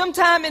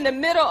 Sometime in the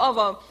middle of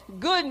a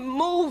good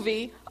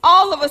movie,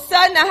 all of a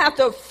sudden I have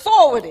to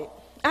forward it.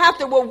 I have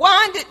to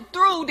rewind it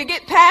through to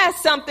get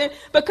past something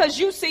because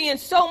you're seeing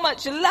so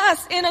much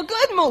lust in a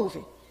good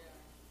movie.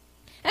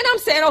 And I'm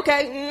saying,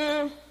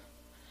 okay,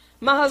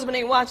 my husband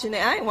ain't watching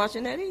that. I ain't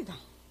watching that either.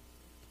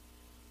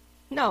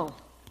 No.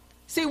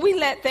 See, we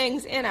let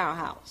things in our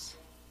house.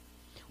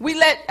 We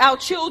let our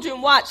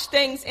children watch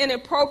things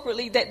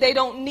inappropriately that they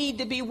don't need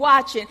to be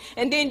watching.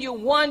 And then you're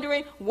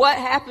wondering what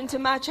happened to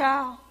my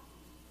child.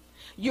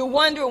 You're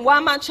wondering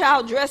why my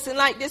child dressing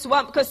like this.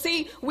 Why? Because,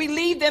 see, we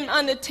leave them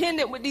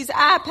unattended with these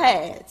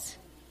iPads.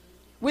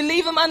 We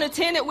leave them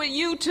unattended with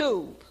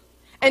YouTube.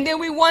 And then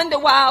we wonder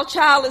why our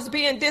child is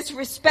being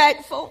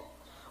disrespectful.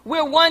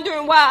 We're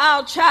wondering why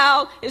our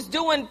child is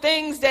doing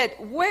things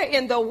that, where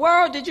in the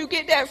world did you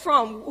get that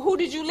from? Who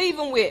did you leave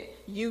them with?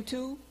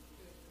 YouTube.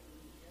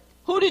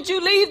 Who did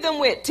you leave them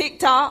with?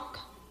 TikTok.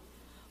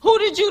 Who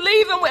did you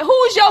leave them with?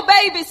 Who's your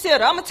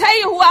babysitter? I'm going to tell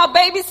you who our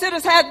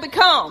babysitters have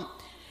become.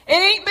 It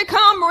ain't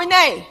become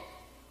Renee.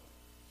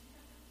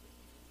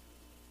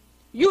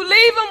 You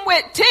leave them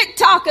with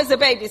TikTok as a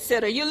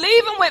babysitter. You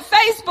leave them with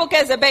Facebook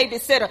as a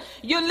babysitter.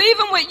 You leave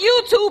them with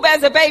YouTube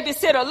as a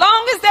babysitter.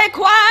 Long as they're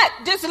quiet,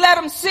 just let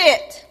them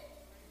sit.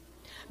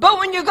 But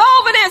when you go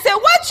over there and say,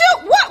 what?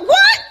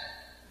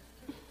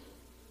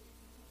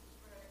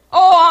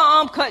 Oh,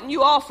 I'm cutting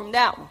you off from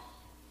that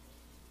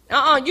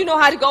one. You know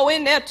how to go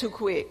in there too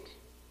quick.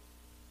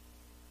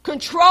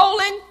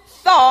 Controlling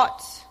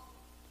thoughts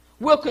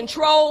will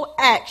control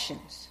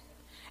actions.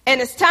 And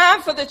it's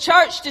time for the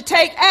church to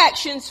take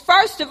actions,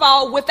 first of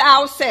all, with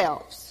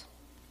ourselves.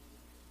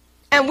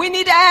 And we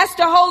need to ask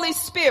the Holy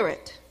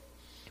Spirit,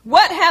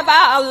 what have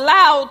I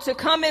allowed to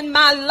come in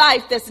my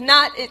life that's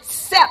not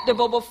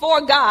acceptable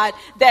before God,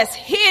 that's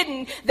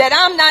hidden, that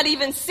I'm not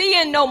even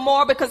seeing no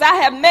more because I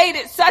have made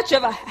it such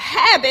of a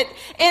habit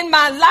in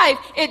my life,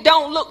 it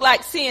don't look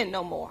like sin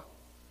no more.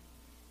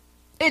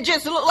 It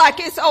just look like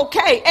it's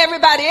okay.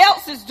 Everybody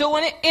else is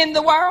doing it in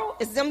the world.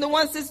 It's them the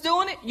ones that's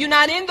doing it. You're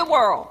not in the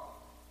world.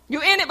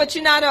 You're in it, but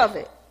you're not of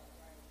it.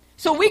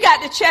 So we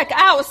got to check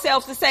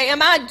ourselves to say,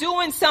 am I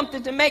doing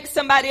something to make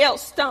somebody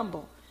else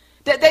stumble?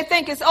 That they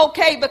think it's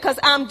okay because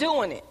I'm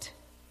doing it.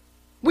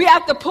 We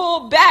have to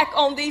pull back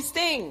on these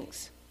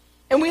things.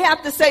 And we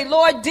have to say,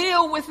 Lord,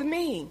 deal with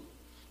me.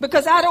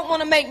 Because I don't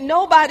want to make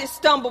nobody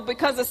stumble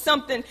because of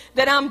something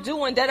that I'm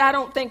doing that I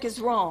don't think is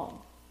wrong.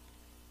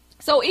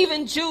 So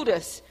even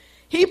Judas,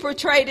 he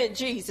portrayed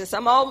Jesus.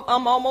 I'm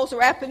almost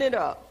wrapping it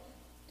up.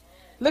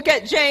 Look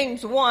at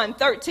James 1,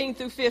 13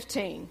 through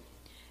 15.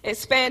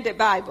 Expanded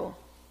Bible.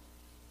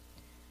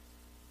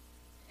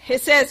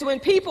 It says, when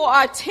people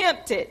are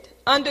tempted,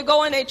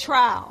 undergoing a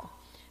trial,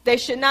 they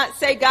should not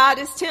say, God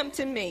is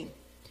tempting me.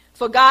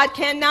 For God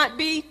cannot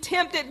be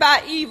tempted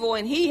by evil,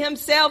 and he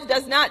himself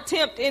does not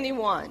tempt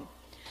anyone.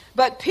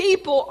 But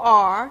people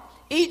are,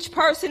 each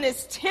person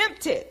is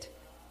tempted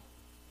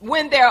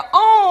when their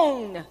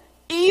own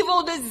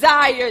evil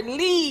desire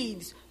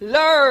leads,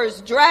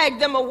 lures, drag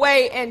them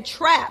away, and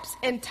traps,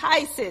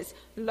 entices,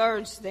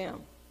 lures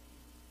them.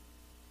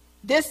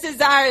 This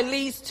desire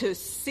leads to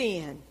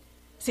sin.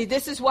 See,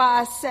 this is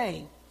why I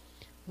say,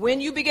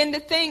 when you begin to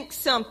think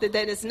something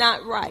that is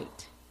not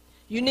right,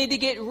 you need to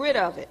get rid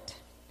of it.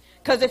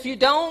 Because if you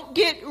don't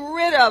get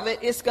rid of it,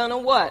 it's going to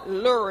what?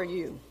 Lure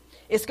you.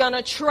 It's going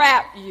to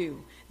trap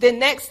you. The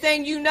next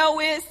thing you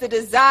know is the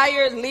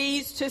desire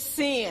leads to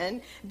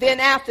sin. Then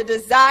after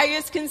desire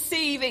is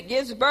conceived, it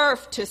gives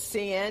birth to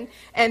sin.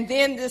 And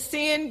then the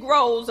sin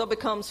grows or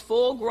becomes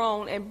full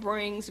grown and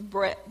brings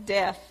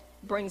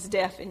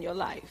death in your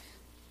life.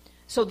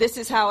 So this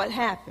is how it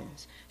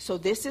happens. So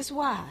this is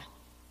why.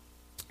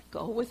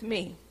 Go with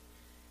me.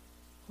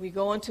 We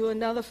go into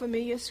another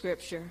familiar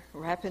scripture,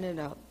 wrapping it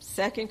up.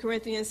 2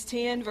 Corinthians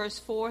 10, verse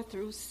 4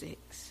 through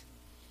 6.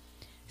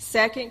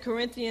 2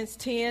 Corinthians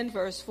 10,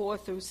 verse 4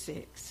 through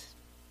 6.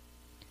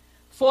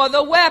 For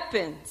the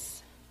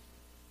weapons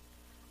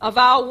of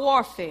our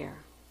warfare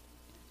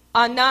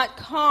are not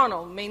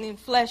carnal, meaning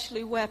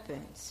fleshly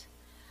weapons,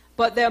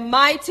 but they're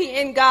mighty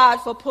in God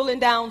for pulling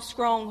down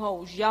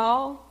strongholds.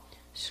 Y'all,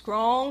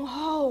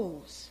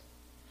 strongholds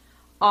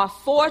are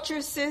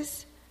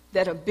fortresses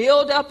that are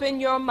built up in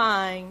your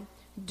mind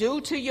due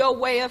to your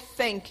way of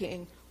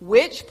thinking,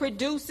 which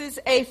produces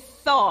a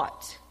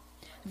thought.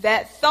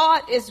 That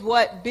thought is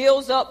what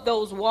builds up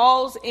those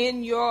walls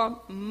in your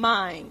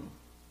mind.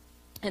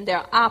 And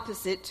they're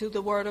opposite to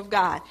the word of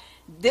God.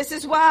 This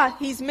is why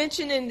he's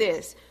mentioning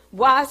this.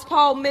 Why is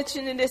Paul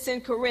mentioning this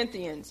in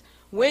Corinthians?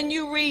 When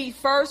you read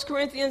 1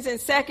 Corinthians and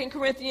 2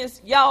 Corinthians,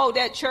 y'all,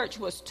 that church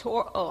was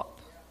tore up.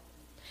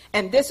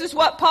 And this is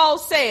what Paul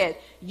said.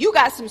 You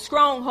got some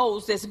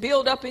strongholds that's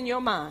built up in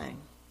your mind.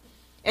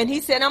 And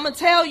he said, I'm going to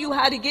tell you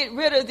how to get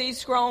rid of these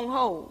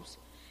strongholds.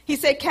 He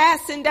said,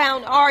 casting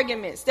down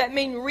arguments. That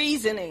means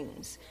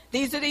reasonings.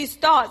 These are these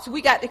thoughts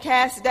we got to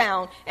cast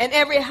down. And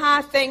every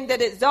high thing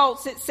that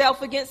exalts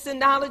itself against the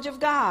knowledge of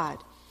God.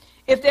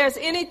 If there's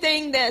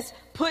anything that's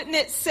putting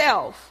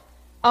itself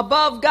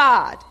above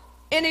God,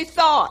 any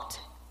thought,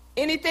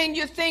 anything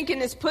you're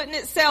thinking is putting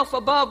itself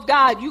above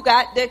God, you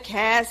got to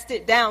cast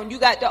it down. You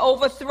got to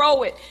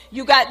overthrow it.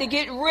 You got to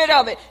get rid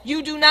of it.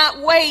 You do not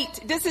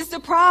wait. This is the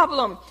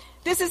problem.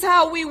 This is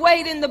how we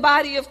wait in the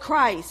body of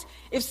Christ.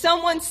 If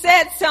someone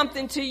said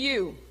something to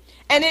you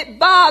and it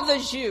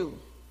bothers you,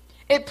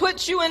 it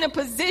puts you in a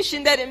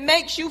position that it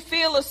makes you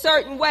feel a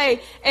certain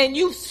way, and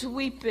you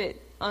sweep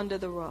it under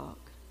the rug.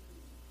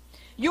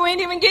 You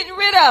ain't even getting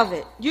rid of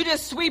it. You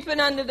just sweep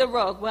it under the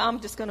rug. Well, I'm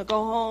just going to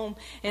go home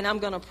and I'm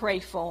going to pray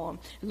for them.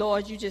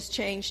 Lord, you just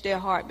changed their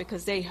heart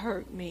because they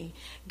hurt me.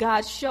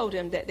 God showed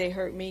them that they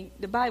hurt me.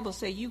 The Bible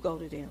says you go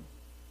to them.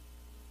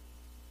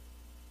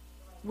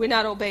 We're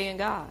not obeying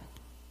God.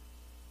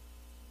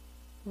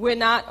 We're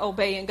not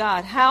obeying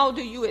God. How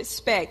do you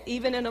expect,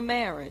 even in a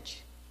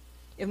marriage,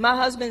 if my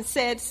husband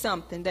said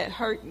something that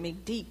hurt me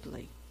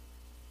deeply,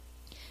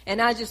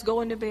 and I just go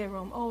in the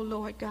bedroom, oh,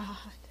 Lord God,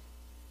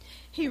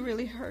 he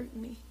really hurt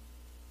me.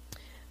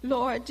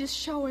 Lord, just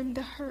show him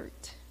the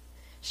hurt.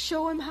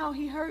 Show him how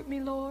he hurt me,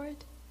 Lord.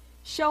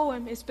 Show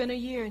him. It's been a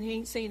year and he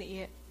ain't seen it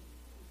yet.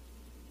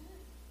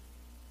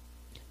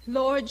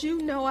 Lord,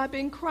 you know I've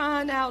been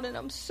crying out and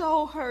I'm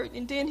so hurt.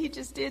 And then he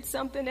just did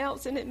something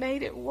else and it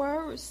made it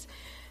worse.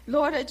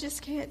 Lord, I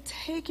just can't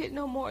take it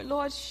no more.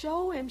 Lord,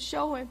 show him,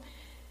 show him.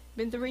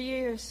 Been 3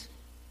 years.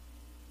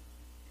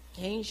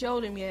 He ain't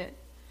showed him yet.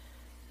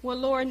 Well,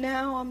 Lord,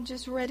 now I'm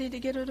just ready to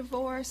get a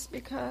divorce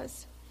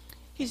because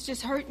he's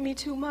just hurt me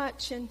too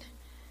much and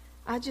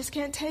I just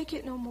can't take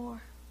it no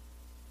more.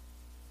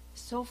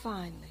 So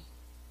finally,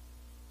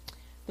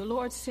 the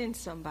Lord sent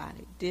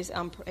somebody.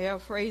 I'm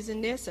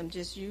paraphrasing this. I'm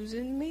just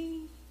using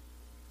me.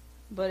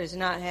 But it's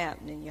not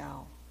happening,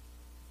 y'all.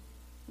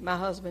 My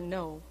husband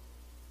knows.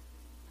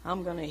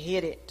 I'm going to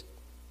hit it.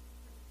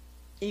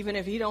 Even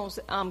if he don't,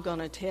 I'm going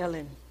to tell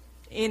him.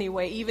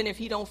 Anyway, even if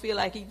he don't feel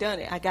like he done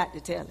it, I got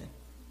to tell him.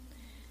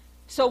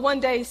 So one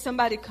day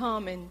somebody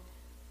come and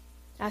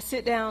I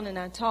sit down and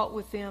I talk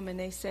with them and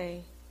they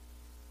say,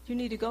 you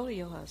need to go to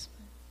your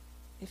husband.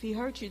 If he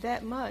hurt you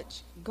that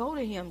much, go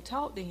to him,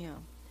 talk to him.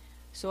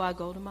 So I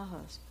go to my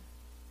husband.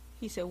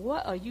 He said,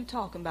 what are you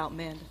talking about,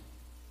 Amanda?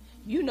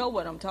 You know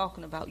what I'm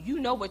talking about. You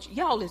know what,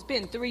 y'all, it's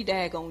been 3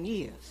 daggone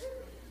years.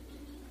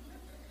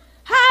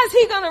 How is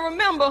he going to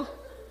remember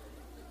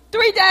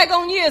 3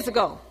 daggone years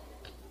ago?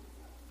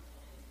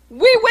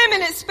 We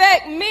women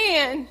expect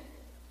men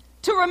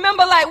to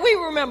remember like we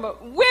remember.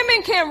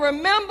 Women can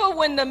remember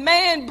when the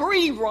man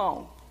breathed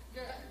wrong.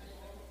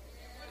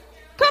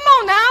 Come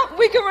on now.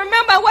 We can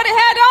remember what he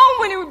had on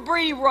when he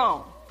breathed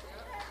wrong.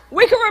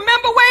 We can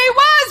remember where he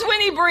was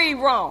when he breathed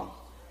wrong.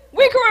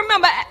 We can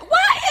remember.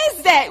 Why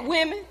is that,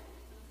 women?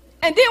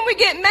 And then we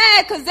get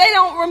mad because they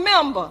don't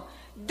remember.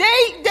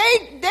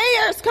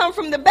 Theirs come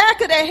from the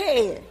back of their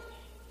head.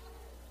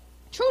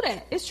 True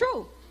that. It's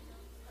true.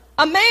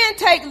 A man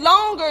take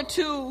longer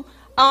to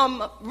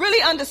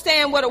really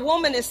understand what a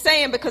woman is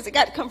saying because it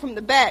got to come from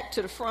the back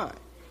to the front.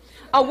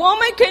 A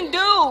woman can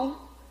do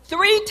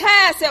 3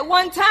 tasks at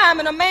one time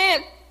and a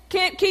man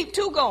can't keep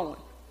 2 going.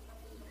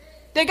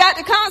 They got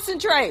to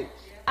concentrate.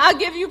 I'll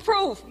give you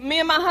proof. Me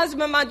and my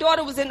husband and my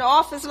daughter was in the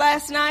office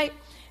last night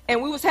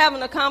and we was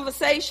having a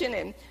conversation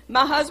and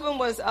my husband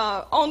was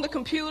on the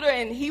computer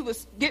and he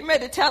was getting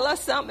ready to tell us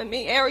something and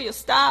me and Ariel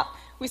stopped.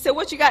 We said,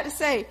 what you got to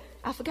say?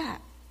 I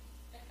forgot.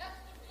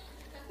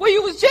 Well,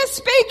 you was just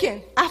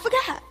speaking. I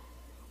forgot.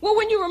 Well,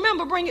 when you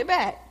remember, bring it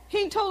back. He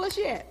ain't told us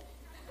yet.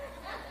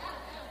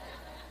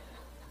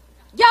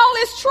 Y'all,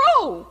 it's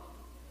true.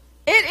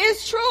 It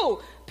is true.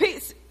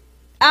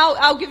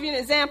 I'll give you an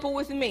example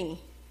with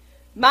me.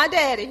 My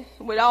daddy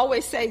would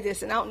always say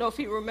this, and I don't know if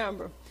he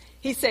remember.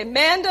 He said,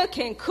 Manda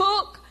can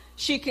cook,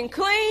 she can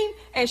clean,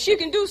 and she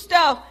can do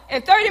stuff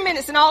in 30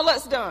 minutes and all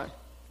that's done.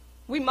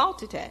 We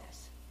multitask.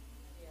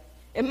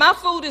 If my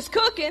food is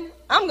cooking,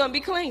 I'm going to be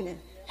cleaning.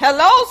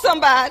 Hello,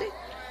 somebody.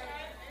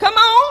 Come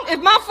on.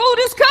 If my food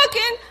is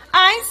cooking,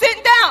 I ain't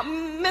sitting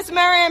down. Miss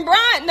Marianne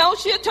Bryant, no,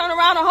 she'll turn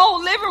around the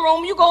whole living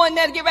room. You go in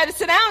there to get ready to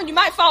sit down, you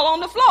might fall on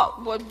the floor.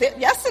 Well,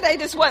 yesterday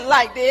this wasn't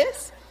like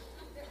this.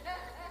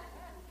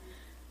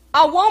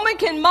 A woman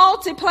can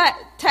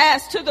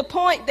multitask to the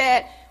point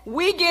that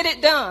we get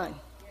it done.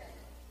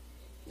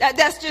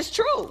 That's just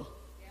true.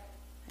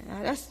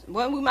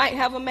 Well, we might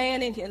have a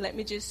man in here. Let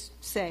me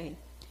just say,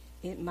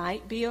 it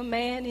might be a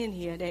man in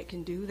here that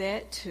can do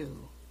that too.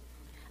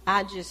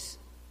 I just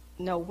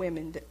know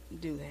women that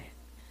do that.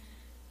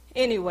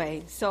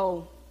 Anyway,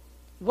 so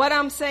what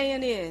I'm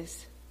saying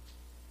is,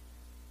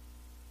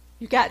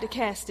 you got to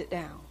cast it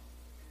down.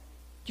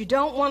 You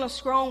don't want a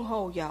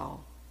stronghold,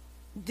 y'all.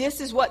 This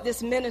is what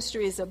this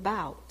ministry is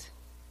about.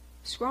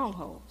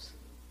 Strongholds.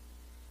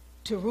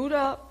 To root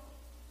up,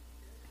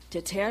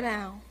 to tear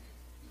down,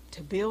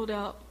 to build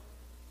up,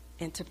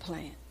 and to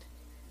plant.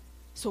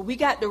 So we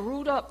got to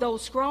root up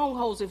those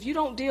strongholds. If you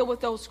don't deal with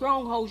those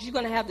strongholds, you're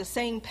going to have the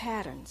same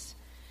patterns.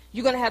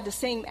 You're going to have the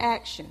same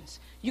actions.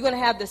 You're going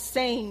to have the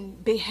same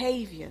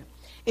behavior.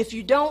 If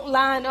you don't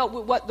line up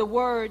with what the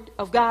word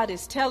of God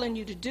is telling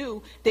you to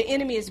do, the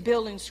enemy is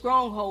building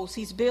strongholds.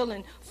 He's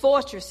building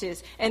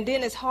fortresses. And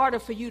then it's harder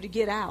for you to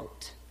get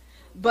out.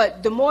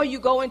 But the more you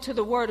go into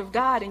the word of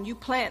God and you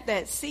plant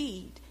that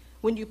seed,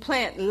 when you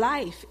plant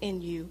life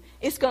in you,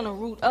 it's going to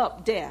root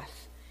up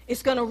death.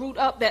 It's going to root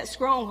up that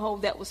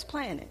stronghold that was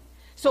planted.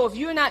 So if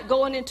you're not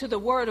going into the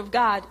word of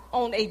God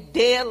on a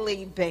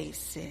daily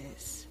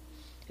basis,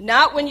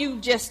 not when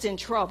you just in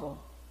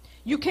trouble,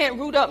 you can't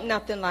root up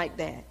nothing like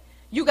that.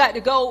 You got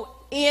to go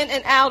in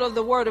and out of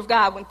the word of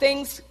God. When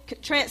things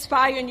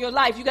transpire in your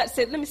life, you got to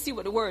say, let me see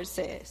what the word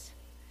says.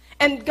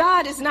 And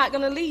God is not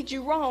going to lead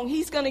you wrong.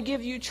 He's going to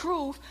give you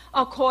truth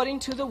according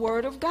to the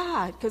word of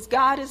God, because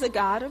God is a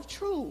God of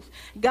truth.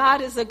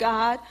 God is a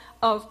God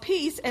of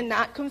peace and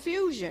not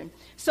confusion.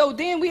 So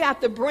then we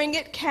have to bring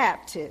it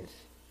captive.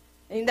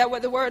 Isn't that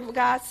what the word of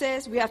God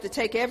says? We have to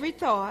take every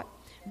thought,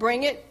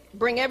 bring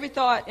every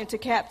thought into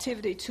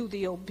captivity to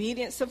the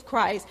obedience of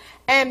Christ,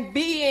 and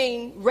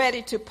being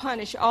ready to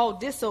punish all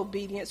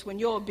disobedience when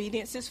your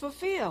obedience is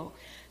fulfilled.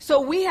 So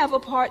we have a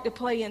part to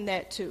play in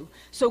that too.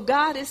 So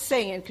God is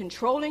saying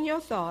controlling your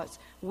thoughts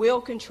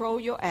will control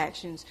your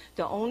actions.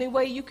 The only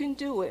way you can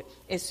do it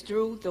is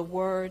through the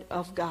word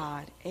of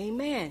God.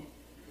 Amen.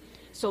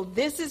 So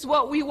this is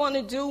what we want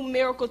to do,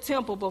 Miracle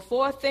Temple,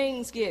 before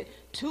things get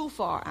too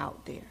far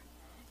out there.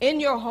 In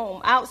your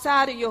home,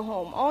 outside of your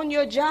home, on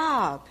your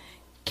job.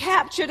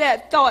 Capture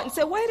that thought and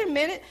say, wait a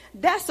minute,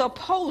 that's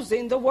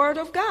opposing the word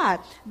of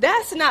God.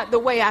 That's not the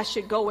way I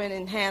should go in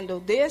and handle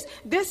this.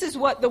 This is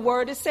what the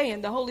word is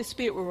saying. The Holy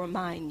Spirit will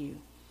remind you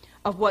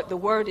of what the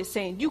word is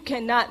saying. You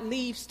cannot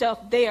leave stuff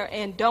there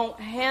and don't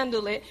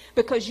handle it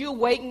because you're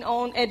waiting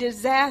on a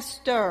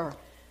disaster.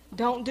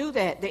 Don't do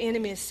that. The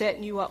enemy is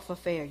setting you up for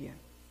failure.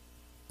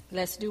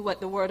 Let's do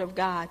what the word of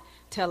God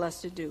tells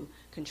us to do.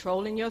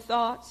 Controlling your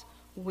thoughts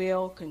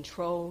will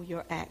control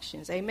your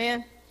actions.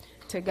 Amen.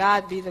 To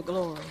God be the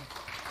glory.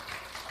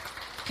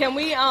 Can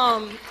we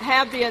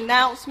have the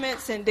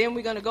announcements, and then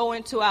we're going to go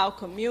into our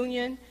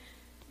communion,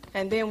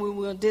 and then we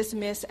will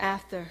dismiss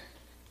after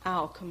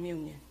our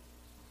communion.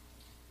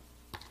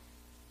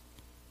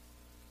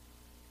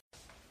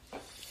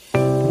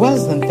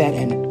 Wasn't that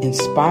an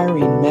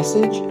inspiring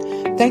message?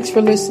 Thanks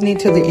for listening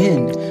to the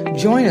end.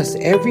 Join us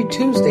every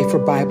Tuesday for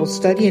Bible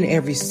study and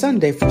every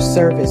Sunday for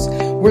service.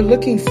 We're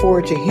looking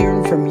forward to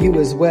hearing from you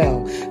as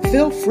well.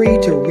 Feel free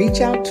to reach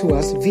out to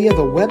us via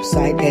the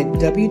website at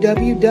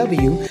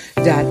www.mtdm.org.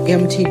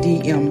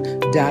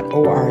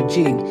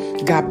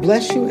 God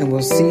bless you, and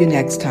we'll see you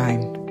next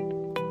time.